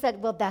realtor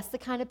said, well, that's the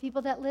kind of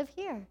people that live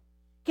here.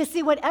 Because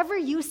see, whatever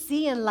you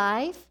see in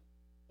life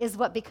is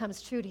what becomes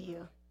true to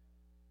you.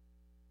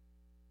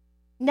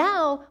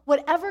 Now,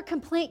 whatever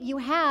complaint you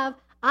have,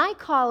 I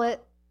call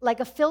it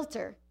like a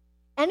filter.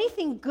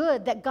 Anything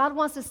good that God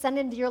wants to send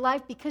into your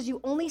life, because you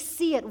only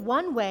see it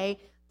one way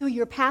through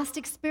your past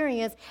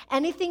experience,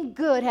 anything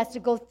good has to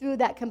go through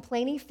that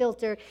complaining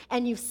filter,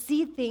 and you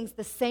see things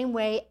the same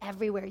way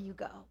everywhere you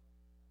go.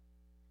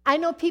 I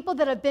know people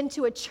that have been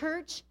to a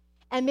church,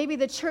 and maybe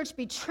the church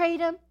betrayed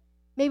them,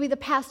 maybe the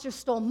pastor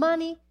stole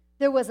money,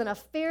 there was an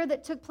affair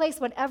that took place,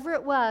 whatever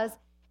it was,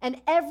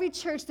 and every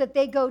church that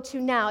they go to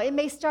now, it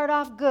may start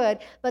off good,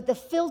 but the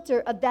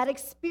filter of that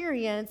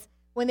experience,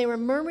 when they were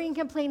murmuring and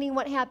complaining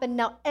what happened,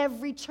 now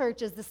every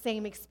church is the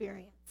same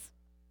experience.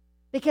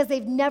 Because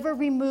they've never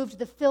removed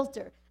the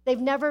filter. They've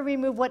never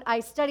removed what I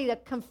studied.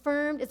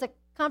 It's a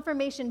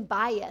confirmation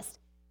bias.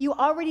 You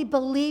already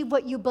believe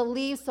what you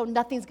believe, so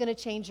nothing's going to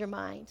change your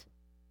mind.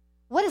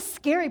 What a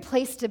scary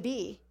place to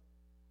be.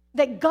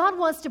 That God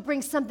wants to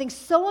bring something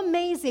so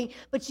amazing,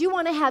 but you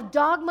want to have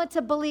dogma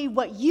to believe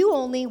what you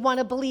only want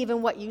to believe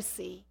in what you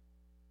see.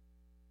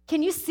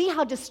 Can you see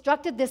how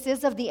destructive this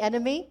is of the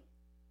enemy?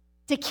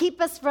 To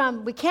keep us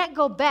from, we can't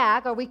go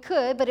back, or we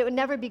could, but it would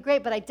never be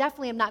great, but I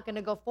definitely am not going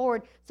to go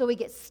forward, so we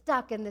get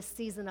stuck in this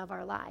season of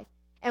our life.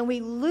 And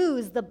we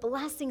lose the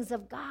blessings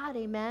of God,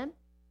 amen?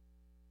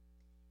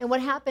 And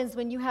what happens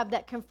when you have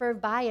that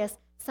conferred bias,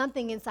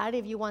 something inside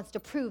of you wants to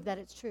prove that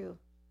it's true,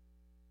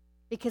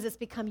 because it's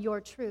become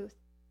your truth.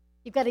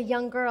 You've got a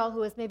young girl who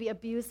was maybe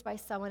abused by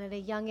someone at a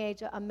young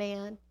age, a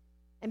man,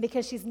 and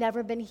because she's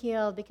never been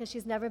healed, because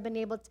she's never been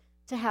able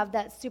to have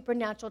that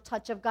supernatural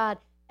touch of God,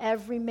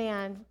 every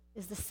man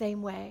is the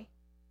same way.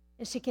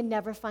 And she can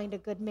never find a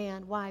good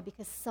man. Why?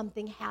 Because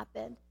something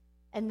happened.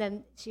 And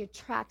then she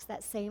attracts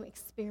that same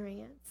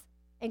experience.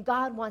 And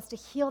God wants to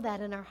heal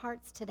that in our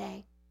hearts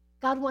today.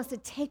 God wants to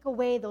take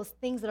away those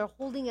things that are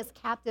holding us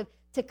captive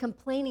to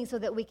complaining, so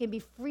that we can be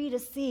free to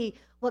see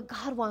what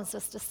God wants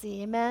us to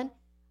see. Amen?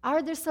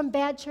 Are there some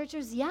bad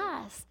churches?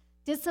 Yes.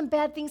 Did some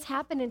bad things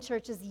happen in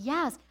churches?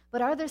 Yes.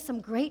 But are there some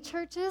great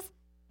churches?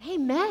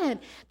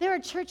 Amen. There are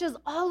churches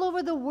all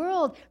over the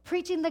world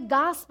preaching the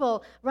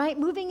gospel, right?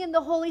 Moving in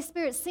the Holy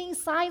Spirit, seeing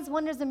signs,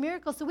 wonders, and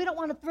miracles. So we don't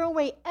want to throw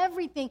away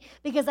everything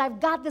because I've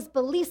got this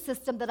belief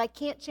system that I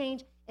can't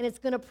change, and it's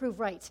going to prove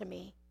right to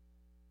me.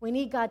 We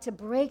need God to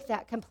break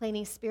that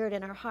complaining spirit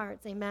in our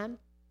hearts. Amen.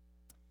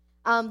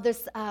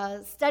 There's a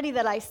study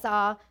that I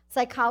saw.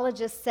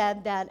 Psychologists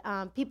said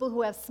that people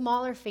who have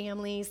smaller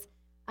families,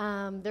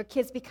 their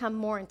kids become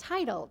more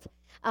entitled.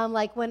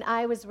 Like when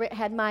I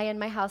had Maya in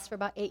my house for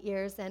about 8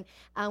 years, and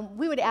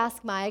we would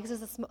ask Maya, because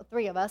there's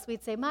three of us,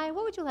 we'd say, Maya,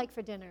 what would you like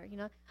for dinner? You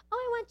know, oh,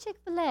 I want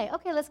Chick-fil-A.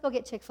 Okay, let's go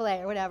get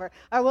Chick-fil-A or whatever.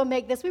 Or we'll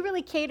make this. We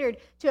really catered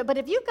to it. But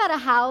if you've got a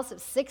house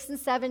of 6 and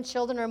 7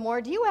 children or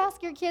more, do you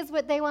ask your kids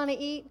what they want to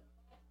eat?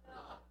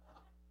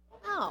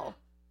 No.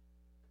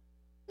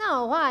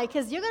 No, why?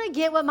 Because you're going to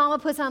get what mama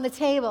puts on the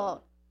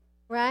table,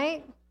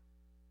 right?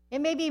 It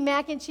may be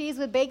mac and cheese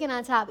with bacon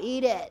on top.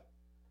 Eat it.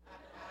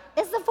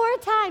 It's the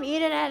fourth time.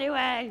 Eat it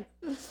anyway.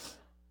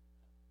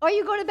 Or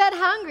you go to bed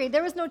hungry.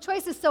 There was no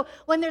choices. So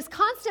when there's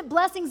constant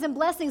blessings and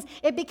blessings,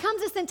 it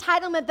becomes this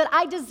entitlement that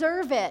I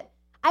deserve it.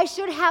 I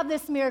should have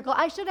this miracle.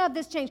 I should have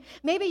this change.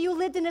 Maybe you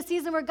lived in a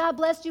season where God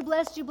blessed you,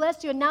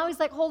 and now he's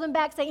like holding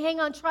back, saying, hang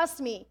on, trust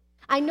me.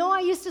 I know I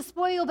used to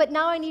spoil you, but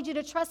now I need you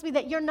to trust me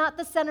that you're not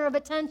the center of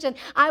attention.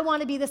 I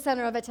want to be the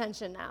center of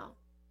attention now.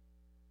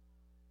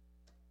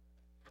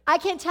 I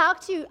can't tell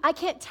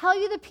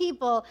you the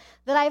people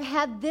that I've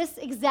had this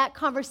exact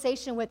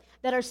conversation with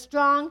that are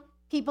strong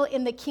people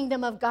in the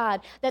kingdom of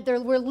God, that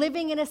we're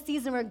living in a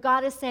season where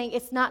God is saying,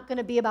 it's not going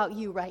to be about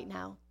you right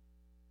now.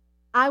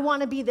 I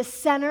want to be the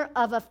center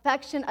of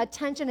affection,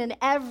 attention, and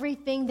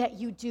everything that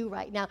you do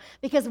right now.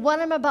 Because what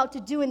I'm about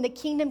to do in the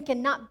kingdom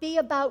cannot be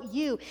about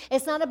you.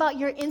 It's not about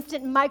your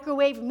instant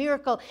microwave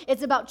miracle.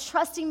 It's about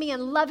trusting me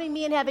and loving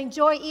me and having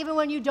joy even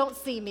when you don't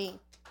see me.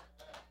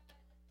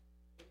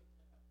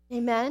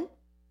 Amen?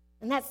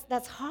 And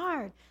that's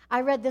hard.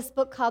 I read this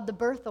book called The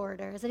Birth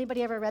Order. Has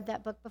anybody ever read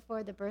that book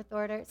before, The Birth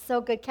Order? It's so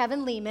good.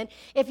 Kevin Leman.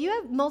 If you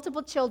have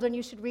multiple children,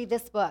 you should read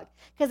this book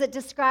because it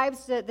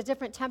describes the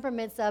different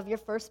temperaments of your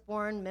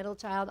firstborn, middle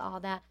child, all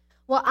that.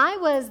 Well, I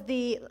was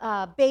the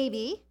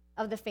baby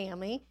of the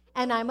family,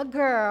 and I'm a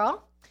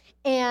girl.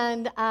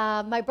 And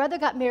my brother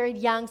got married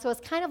young, so it's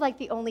kind of like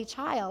the only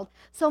child.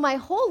 So my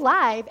whole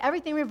life,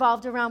 everything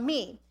revolved around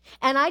me.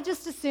 And I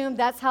just assumed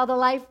that's how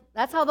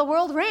the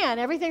world ran.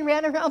 Everything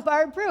ran around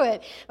Barb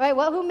Pruitt, right?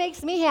 Well, who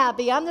makes me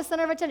happy? I'm the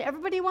center of attention.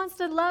 Everybody wants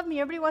to love me.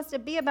 Everybody wants to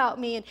be about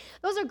me. And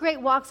those are great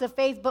walks of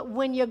faith, but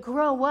when you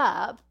grow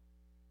up,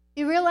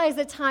 you realize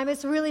at time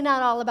it's really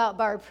not all about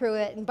Barb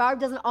Pruitt, and Barb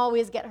doesn't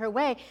always get her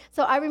way.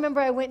 So I remember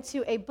I went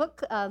to a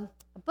book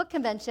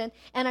convention,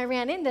 and I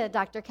ran into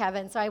Dr.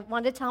 Kevin. So I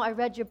wanted to tell him, I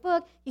read your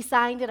book. He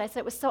signed it. I said,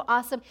 it was so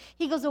awesome.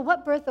 He goes, well,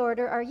 what birth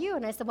order are you?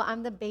 And I said, well,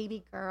 I'm the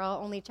baby girl,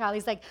 only child.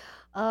 He's like,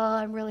 oh,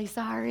 I'm really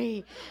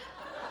sorry.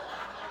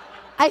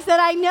 I said,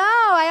 I know.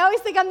 I always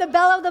think I'm the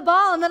belle of the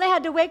ball. And then I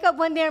had to wake up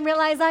one day and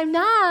realize I'm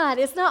not.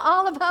 It's not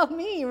all about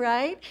me,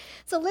 right?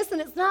 So listen,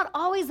 it's not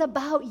always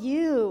about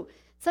you.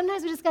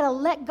 Sometimes we just got to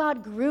let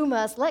God groom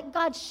us. Let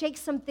God shake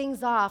some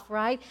things off,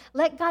 right?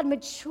 Let God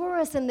mature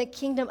us in the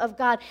kingdom of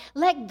God.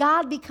 Let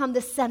God become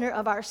the center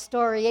of our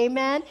story,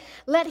 amen?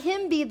 Let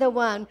him be the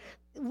one.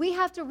 We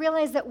have to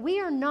realize that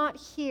we are not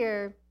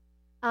here,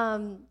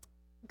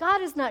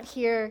 God is not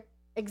here,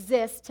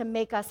 exist to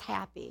make us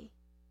happy.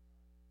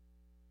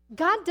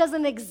 God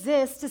doesn't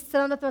exist to sit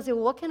on the throne and say,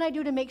 well, what can I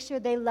do to make sure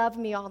they love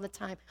me all the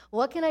time?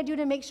 What can I do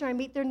to make sure I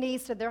meet their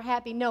needs so they're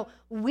happy? No,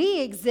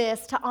 we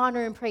exist to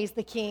honor and praise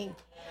the King.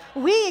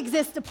 We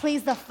exist to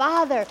please the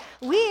Father.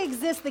 We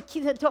exist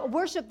to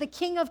worship the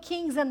King of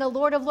Kings and the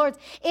Lord of Lords.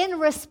 In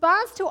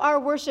response to our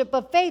worship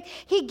of faith,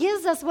 he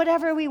gives us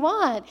whatever we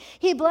want.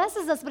 He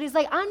blesses us, but he's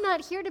like, I'm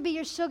not here to be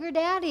your sugar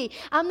daddy.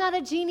 I'm not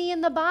a genie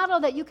in the bottle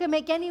that you can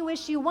make any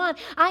wish you want.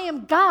 I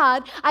am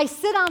God. I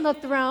sit on the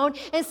throne,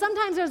 and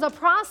sometimes there's a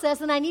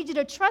process, and I need you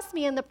to trust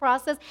me in the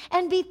process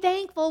and be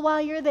thankful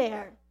while you're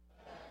there.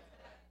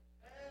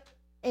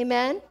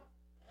 Amen?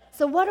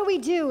 So what do we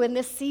do in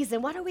this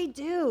season? What do we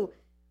do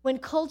when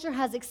culture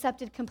has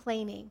accepted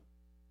complaining?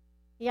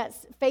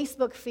 Yes,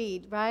 Facebook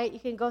feed, right? You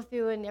can go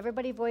through and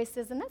everybody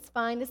voices, and that's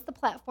fine. It's the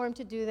platform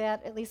to do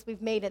that. At least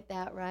we've made it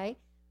that, right?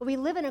 But we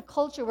live in a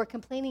culture where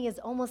complaining is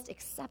almost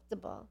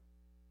acceptable.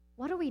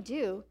 What do we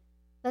do?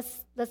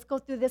 Let's go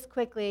through this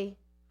quickly.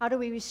 How do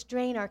we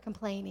restrain our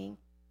complaining?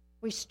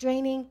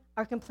 Restraining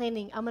our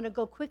complaining. I'm going to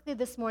go quickly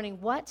this morning.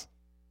 What,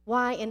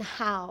 why, and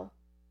how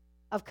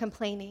of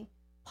complaining.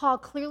 Paul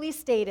clearly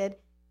stated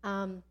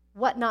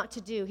what not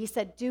to do. He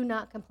said, do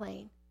not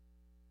complain.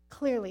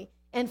 Clearly.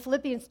 In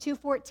Philippians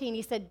 2:14,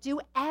 he said, do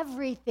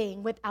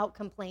everything without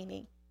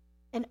complaining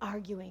and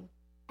arguing.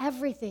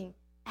 Everything.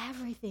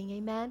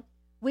 Amen?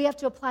 We have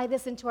to apply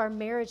this into our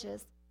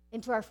marriages,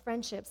 into our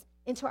friendships,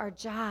 into our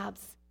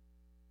jobs.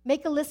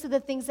 Make a list of the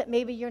things that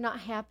maybe you're not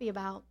happy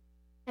about,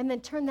 and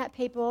then turn that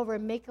paper over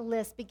and make a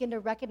list. Begin to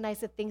recognize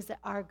the things that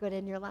are good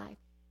in your life.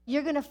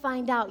 You're going to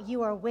find out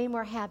you are way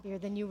more happier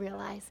than you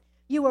realize.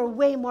 You are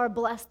way more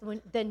blessed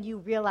than you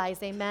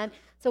realize, amen?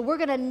 So we're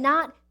going to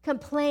not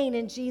complain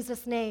in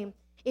Jesus' name.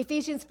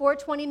 Ephesians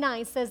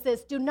 4:29 says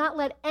this, do not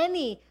let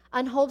any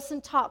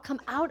unwholesome talk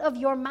come out of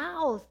your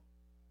mouth.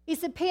 He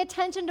said, pay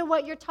attention to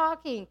what you're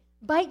talking.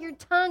 Bite your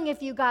tongue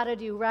if you got to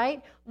do,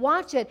 right?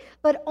 Watch it,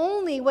 but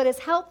only what is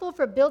helpful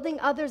for building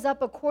others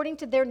up according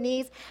to their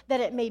needs,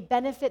 that it may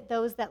benefit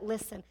those that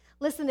listen.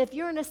 Listen, if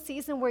you're in a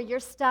season where you're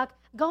stuck,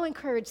 go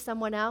encourage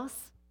someone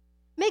else.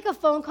 Make a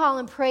phone call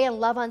and pray and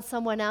love on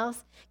someone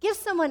else. Give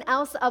someone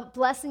else a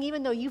blessing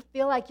even though you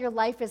feel like your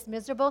life is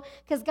miserable,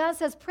 because God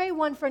says, pray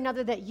one for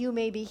another that you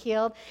may be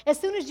healed. As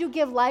soon as you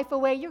give life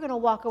away, you're going to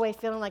walk away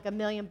feeling like $1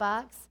 million.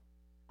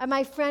 And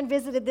my friend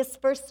visited this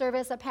first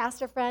service, a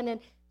pastor friend,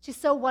 and she's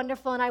so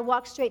wonderful, and I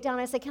walked straight down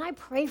and I said, can I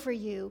pray for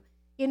you?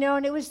 You know,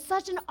 and it was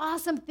such an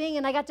awesome thing,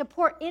 and I got to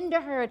pour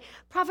into her and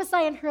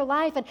prophesy in her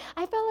life, and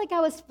I felt like I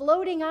was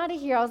floating out of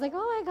here. I was like,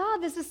 oh my God,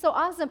 this is so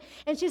awesome.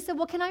 And she said,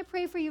 well, can I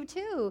pray for you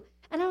too?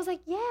 And I was like,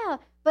 yeah,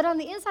 but on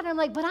the inside, I'm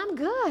like, but I'm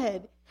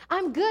good.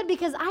 I'm good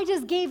because I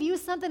just gave you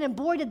something, and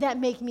boy, did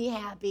that make me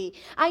happy.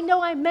 I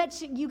know I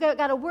met you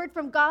got a word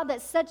from God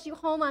that sets you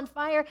home on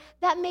fire.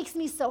 That makes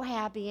me so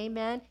happy,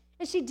 amen?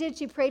 And she did.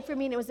 She prayed for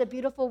me, and it was a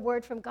beautiful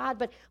word from God.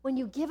 But when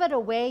you give it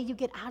away, you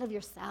get out of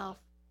yourself.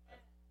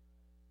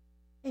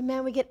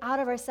 Amen. We get out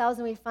of ourselves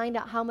and we find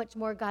out how much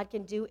more God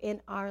can do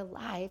in our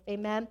life.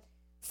 Amen.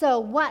 So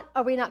what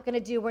are we not going to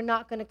do? We're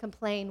not going to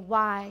complain.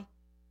 Why?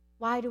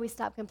 Why do we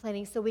stop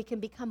complaining? So we can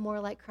become more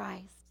like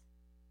Christ.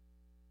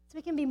 So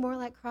we can be more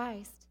like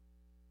Christ.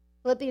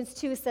 Philippians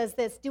 2 says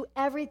this, do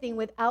everything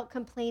without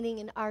complaining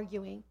and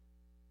arguing.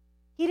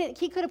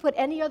 He could have put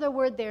any other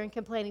word there in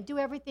complaining. Do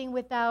everything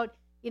without,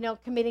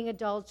 committing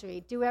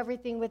adultery. Do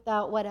everything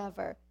without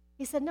whatever.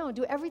 He said, no,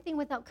 do everything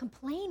without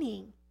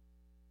complaining.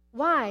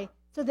 Why?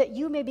 So that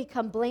you may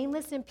become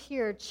blameless and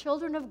pure,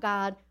 children of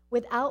God,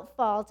 without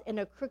fault in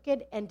a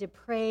crooked and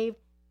depraved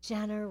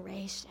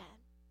generation.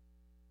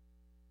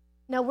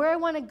 Now, where I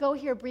want to go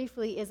here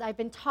briefly is I've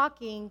been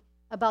talking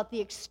about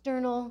the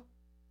external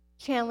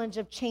challenge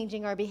of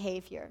changing our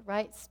behavior,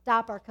 right?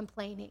 Stop our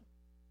complaining.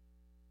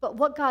 But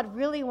what God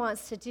really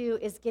wants to do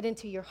is get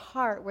into your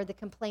heart where the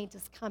complaint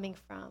is coming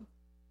from.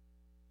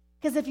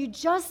 Because if you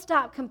just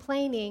stop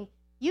complaining,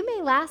 you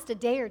may last a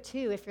day or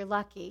two if you're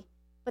lucky,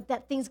 but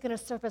that thing's going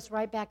to surface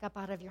right back up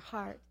out of your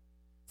heart.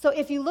 So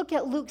if you look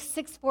at Luke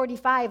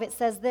 6:45, it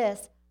says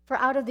this, for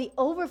out of the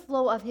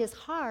overflow of his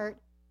heart,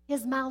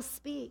 his mouth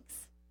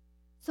speaks.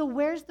 So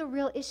where's the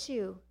real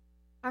issue?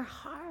 Our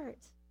heart.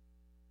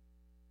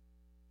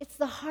 It's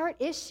the heart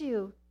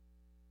issue.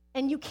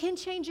 And you can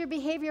change your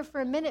behavior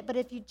for a minute, but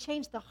if you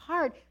change the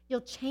heart,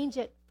 you'll change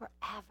it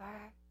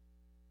forever.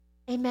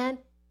 Amen?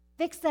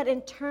 Fix that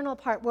internal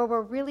part where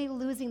we're really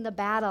losing the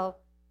battle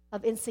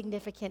of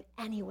insignificant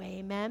anyway.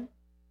 Amen?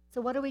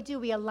 So what do?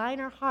 We align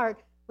our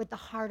heart with the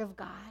heart of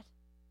God.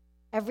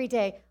 Every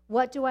day,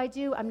 what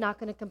do? I'm not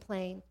going to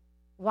complain.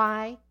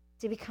 Why?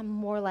 To become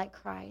more like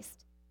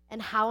Christ.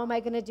 And how am I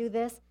going to do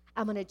this?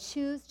 I'm going to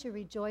choose to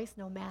rejoice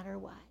no matter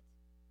what.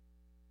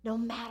 No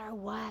matter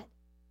what.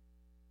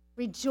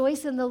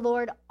 Rejoice in the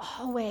Lord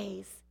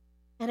always.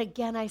 And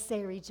again, I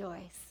say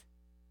rejoice.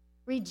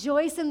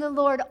 Rejoice in the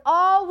Lord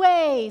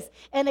always.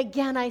 And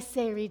again, I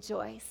say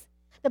rejoice.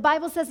 The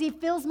Bible says he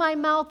fills my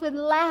mouth with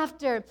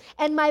laughter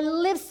and my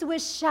lips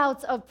with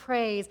shouts of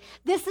praise.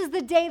 This is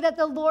the day that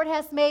the Lord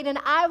has made, and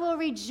I will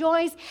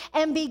rejoice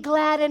and be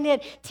glad in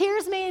it.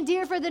 Tears may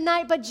endure for the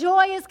night, but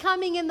joy is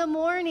coming in the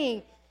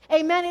morning.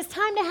 Amen. It's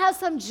time to have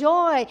some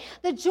joy.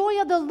 The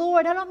joy of the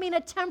Lord. I don't mean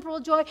a temporal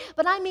joy,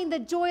 but I mean the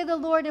joy of the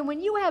Lord. And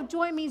when you have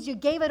joy, it means you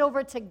gave it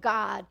over to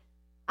God.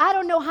 I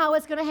don't know how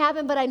it's going to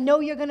happen, but I know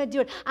you're going to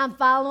do it. I'm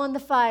following the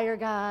fire,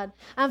 God.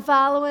 I'm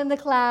following the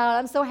cloud.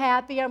 I'm so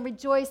happy. I'm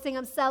rejoicing.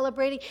 I'm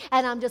celebrating.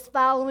 And I'm just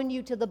following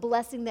you to the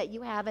blessing that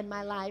you have in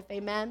my life.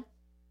 Amen.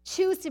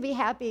 Choose to be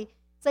happy.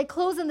 So I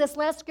close in this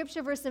last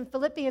scripture verse in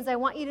Philippians. I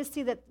want you to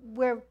see that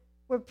where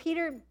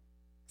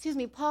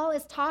Paul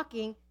is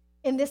talking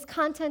in this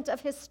content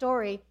of his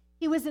story,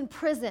 he was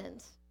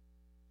imprisoned.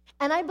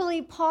 And I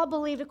believe Paul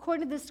believed,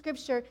 according to the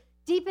scripture,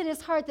 deep in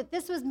his heart that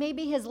this was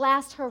maybe his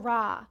last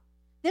hurrah.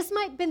 This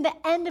might have been the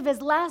end of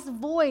his last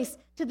voice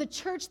to the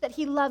church that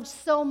he loved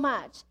so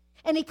much.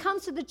 And he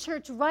comes to the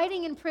church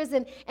writing in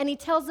prison, and he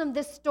tells them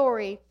this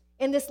story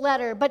in this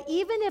letter. But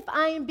even if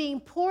I am being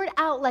poured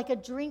out like a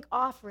drink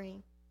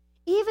offering,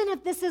 even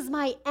if this is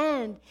my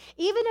end,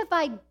 even if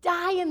I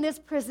die in this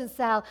prison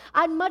cell,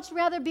 I'd much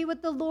rather be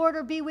with the Lord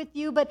or be with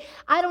you, but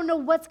I don't know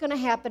what's going to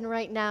happen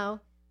right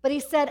now. But he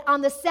said,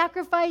 on the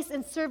sacrifice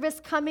and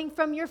service coming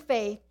from your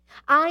faith,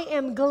 I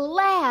am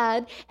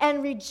glad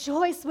and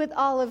rejoice with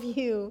all of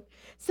you.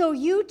 So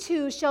you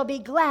too shall be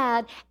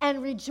glad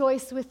and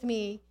rejoice with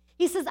me.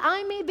 He says,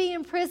 I may be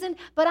in prison,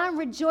 but I'm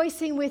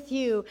rejoicing with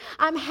you.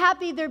 I'm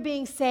happy they're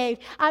being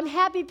saved. I'm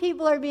happy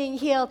people are being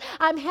healed.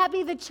 I'm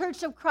happy the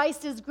church of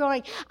Christ is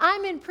growing.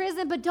 I'm in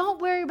prison, but don't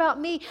worry about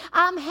me.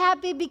 I'm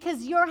happy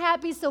because you're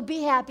happy, so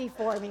be happy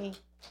for me.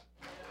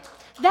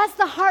 That's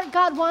the heart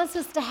God wants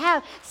us to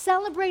have.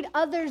 Celebrate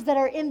others that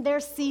are in their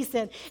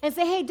season and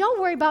say, hey, don't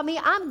worry about me.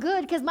 I'm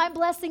good because my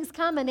blessing's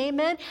coming.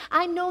 Amen.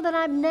 I know that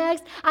I'm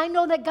next. I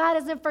know that God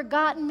hasn't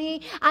forgotten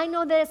me. I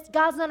know that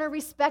God's not a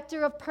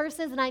respecter of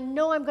persons, and I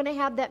know I'm going to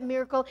have that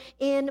miracle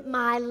in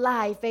my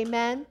life.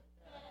 Amen.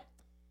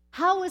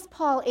 How is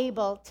Paul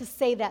able to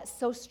say that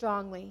so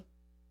strongly?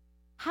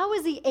 How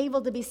is he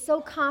able to be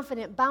so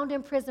confident, bound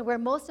in prison, where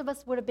most of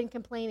us would have been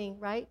complaining,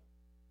 right?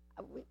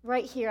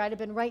 Right here, I'd have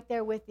been right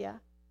there with you.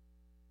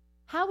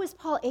 How is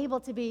Paul able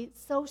to be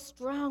so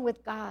strong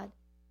with God?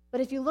 But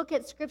if you look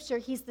at Scripture,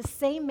 he's the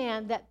same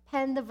man that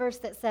penned the verse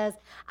that says,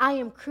 I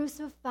am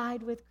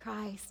crucified with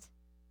Christ.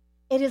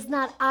 It is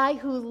not I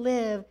who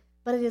live,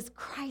 but it is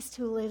Christ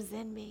who lives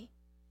in me.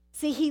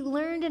 See, he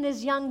learned in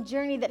his young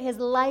journey that his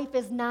life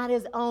is not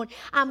his own.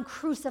 I'm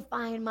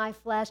crucifying my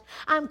flesh.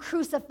 I'm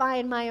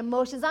crucifying my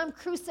emotions. I'm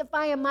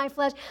crucifying my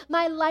flesh.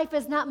 My life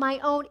is not my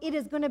own. It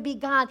is going to be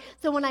God.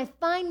 So when I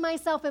find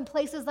myself in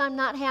places I'm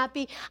not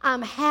happy,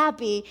 I'm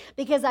happy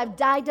because I've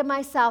died to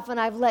myself and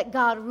I've let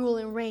God rule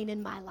and reign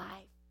in my life.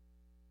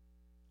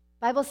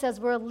 The Bible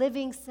says we're a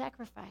living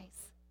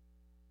sacrifice.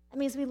 That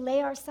means we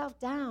lay ourselves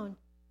down.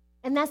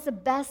 And that's the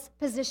best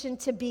position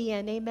to be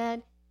in,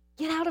 amen?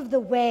 Get out of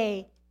the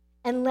way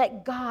and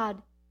let God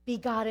be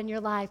God in your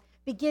life.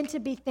 Begin to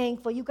be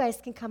thankful. You guys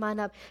can come on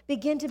up.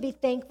 Begin to be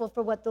thankful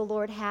for what the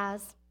Lord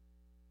has.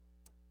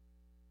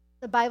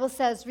 The Bible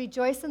says,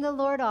 rejoice in the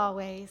Lord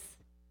always.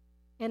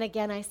 And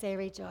again, I say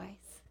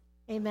rejoice.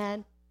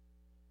 Amen.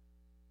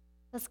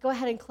 Let's go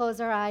ahead and close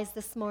our eyes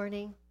this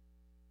morning.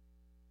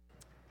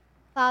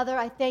 Father,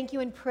 I thank you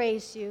and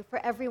praise you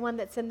for everyone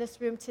that's in this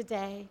room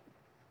today.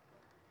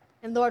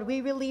 And Lord,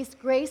 we release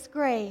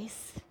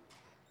grace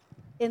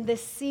in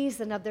this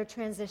season of their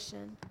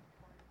transition.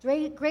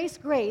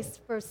 Grace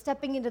for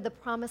stepping into the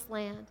promised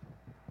land.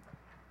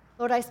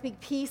 Lord, I speak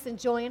peace and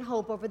joy and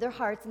hope over their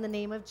hearts in the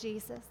name of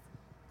Jesus.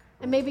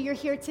 And maybe you're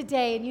here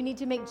today and you need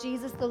to make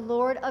Jesus the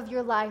Lord of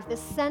your life, the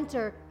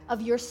center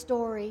of your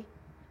story.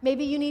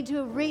 Maybe you need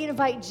to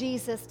re-invite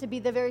Jesus to be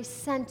the very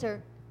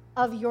center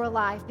of your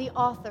life, the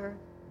author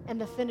and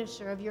the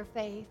finisher of your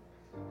faith.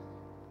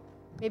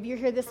 Maybe you're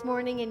here this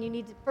morning and you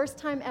need to, first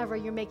time ever,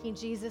 you're making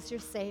Jesus your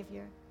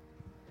Savior.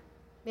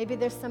 Maybe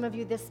there's some of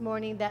you this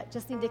morning that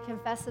just need to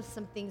confess of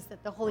some things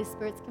that the Holy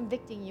Spirit's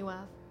convicting you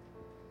of.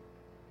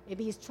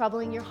 Maybe he's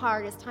troubling your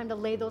heart. It's time to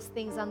lay those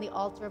things on the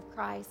altar of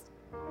Christ.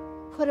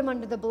 Put them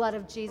under the blood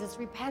of Jesus.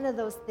 Repent of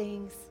those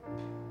things.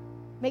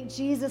 Make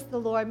Jesus the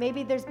Lord.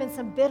 Maybe there's been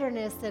some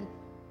bitterness and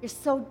you're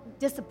so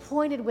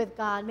disappointed with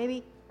God.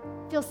 Maybe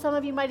feel some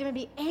of you might even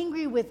be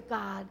angry with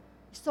God.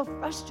 You're so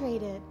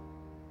frustrated.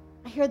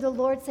 I hear the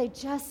Lord say,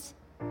 just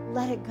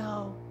let it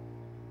go.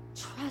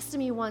 Trust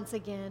me once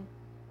again.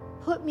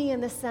 Put me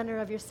in the center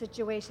of your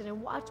situation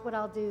and watch what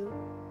I'll do.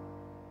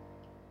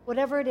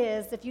 Whatever it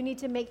is, if you need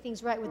to make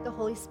things right with the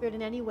Holy Spirit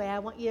in any way, I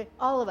want you,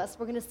 all of us,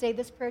 we're going to say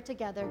this prayer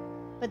together.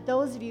 But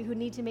those of you who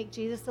need to make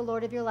Jesus the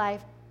Lord of your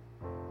life,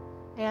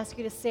 I ask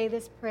you to say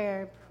this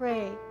prayer.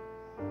 Pray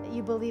that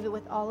you believe it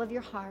with all of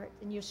your heart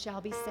and you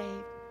shall be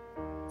saved.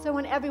 So I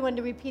want everyone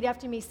to repeat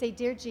after me. Say,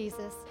 dear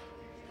Jesus,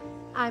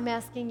 I'm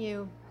asking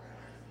you,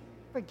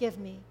 forgive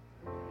me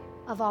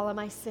of all of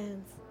my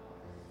sins.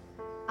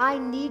 I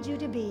need you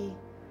to be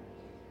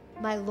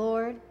my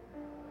Lord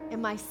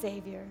and my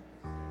Savior.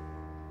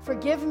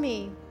 Forgive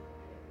me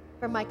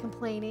for my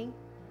complaining,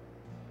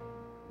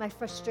 my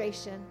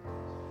frustration,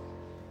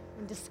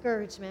 and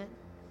discouragement.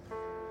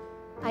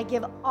 I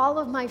give all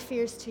of my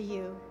fears to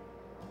you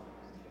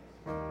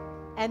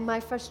and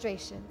my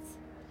frustrations.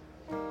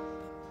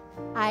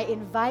 I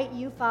invite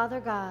you,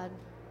 Father God,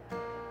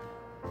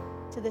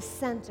 to the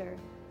center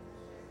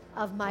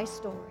of my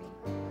story.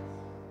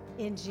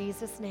 In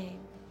Jesus' name,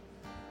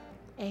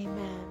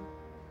 amen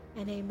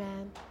and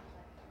amen.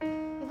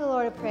 Give the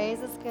Lord a praise.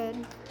 That's good.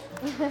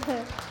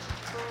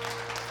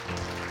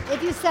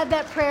 If you said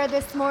that prayer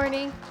this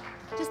morning,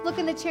 just look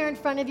in the chair in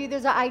front of you.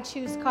 There's an I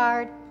choose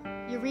card.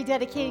 You're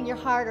rededicating your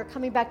heart or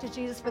coming back to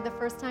Jesus for the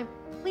first time.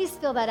 Please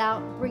fill that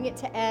out. Bring it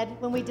to Ed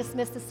when we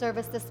dismiss the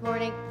service this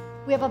morning.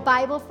 We have a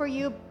Bible for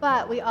you,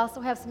 but we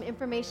also have some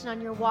information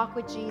on your walk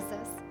with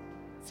Jesus.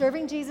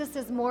 Serving Jesus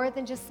is more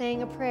than just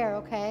saying a prayer,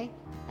 okay?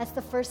 That's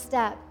the first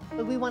step.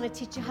 But we want to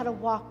teach you how to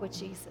walk with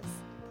Jesus,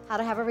 how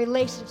to have a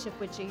relationship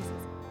with Jesus,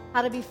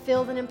 how to be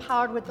filled and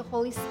empowered with the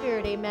Holy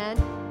Spirit, amen?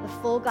 The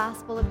full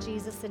gospel of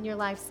Jesus in your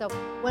life. So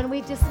when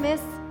we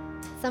dismiss,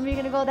 some of you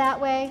are going to go that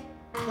way.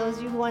 Those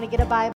of you who want to get a Bible,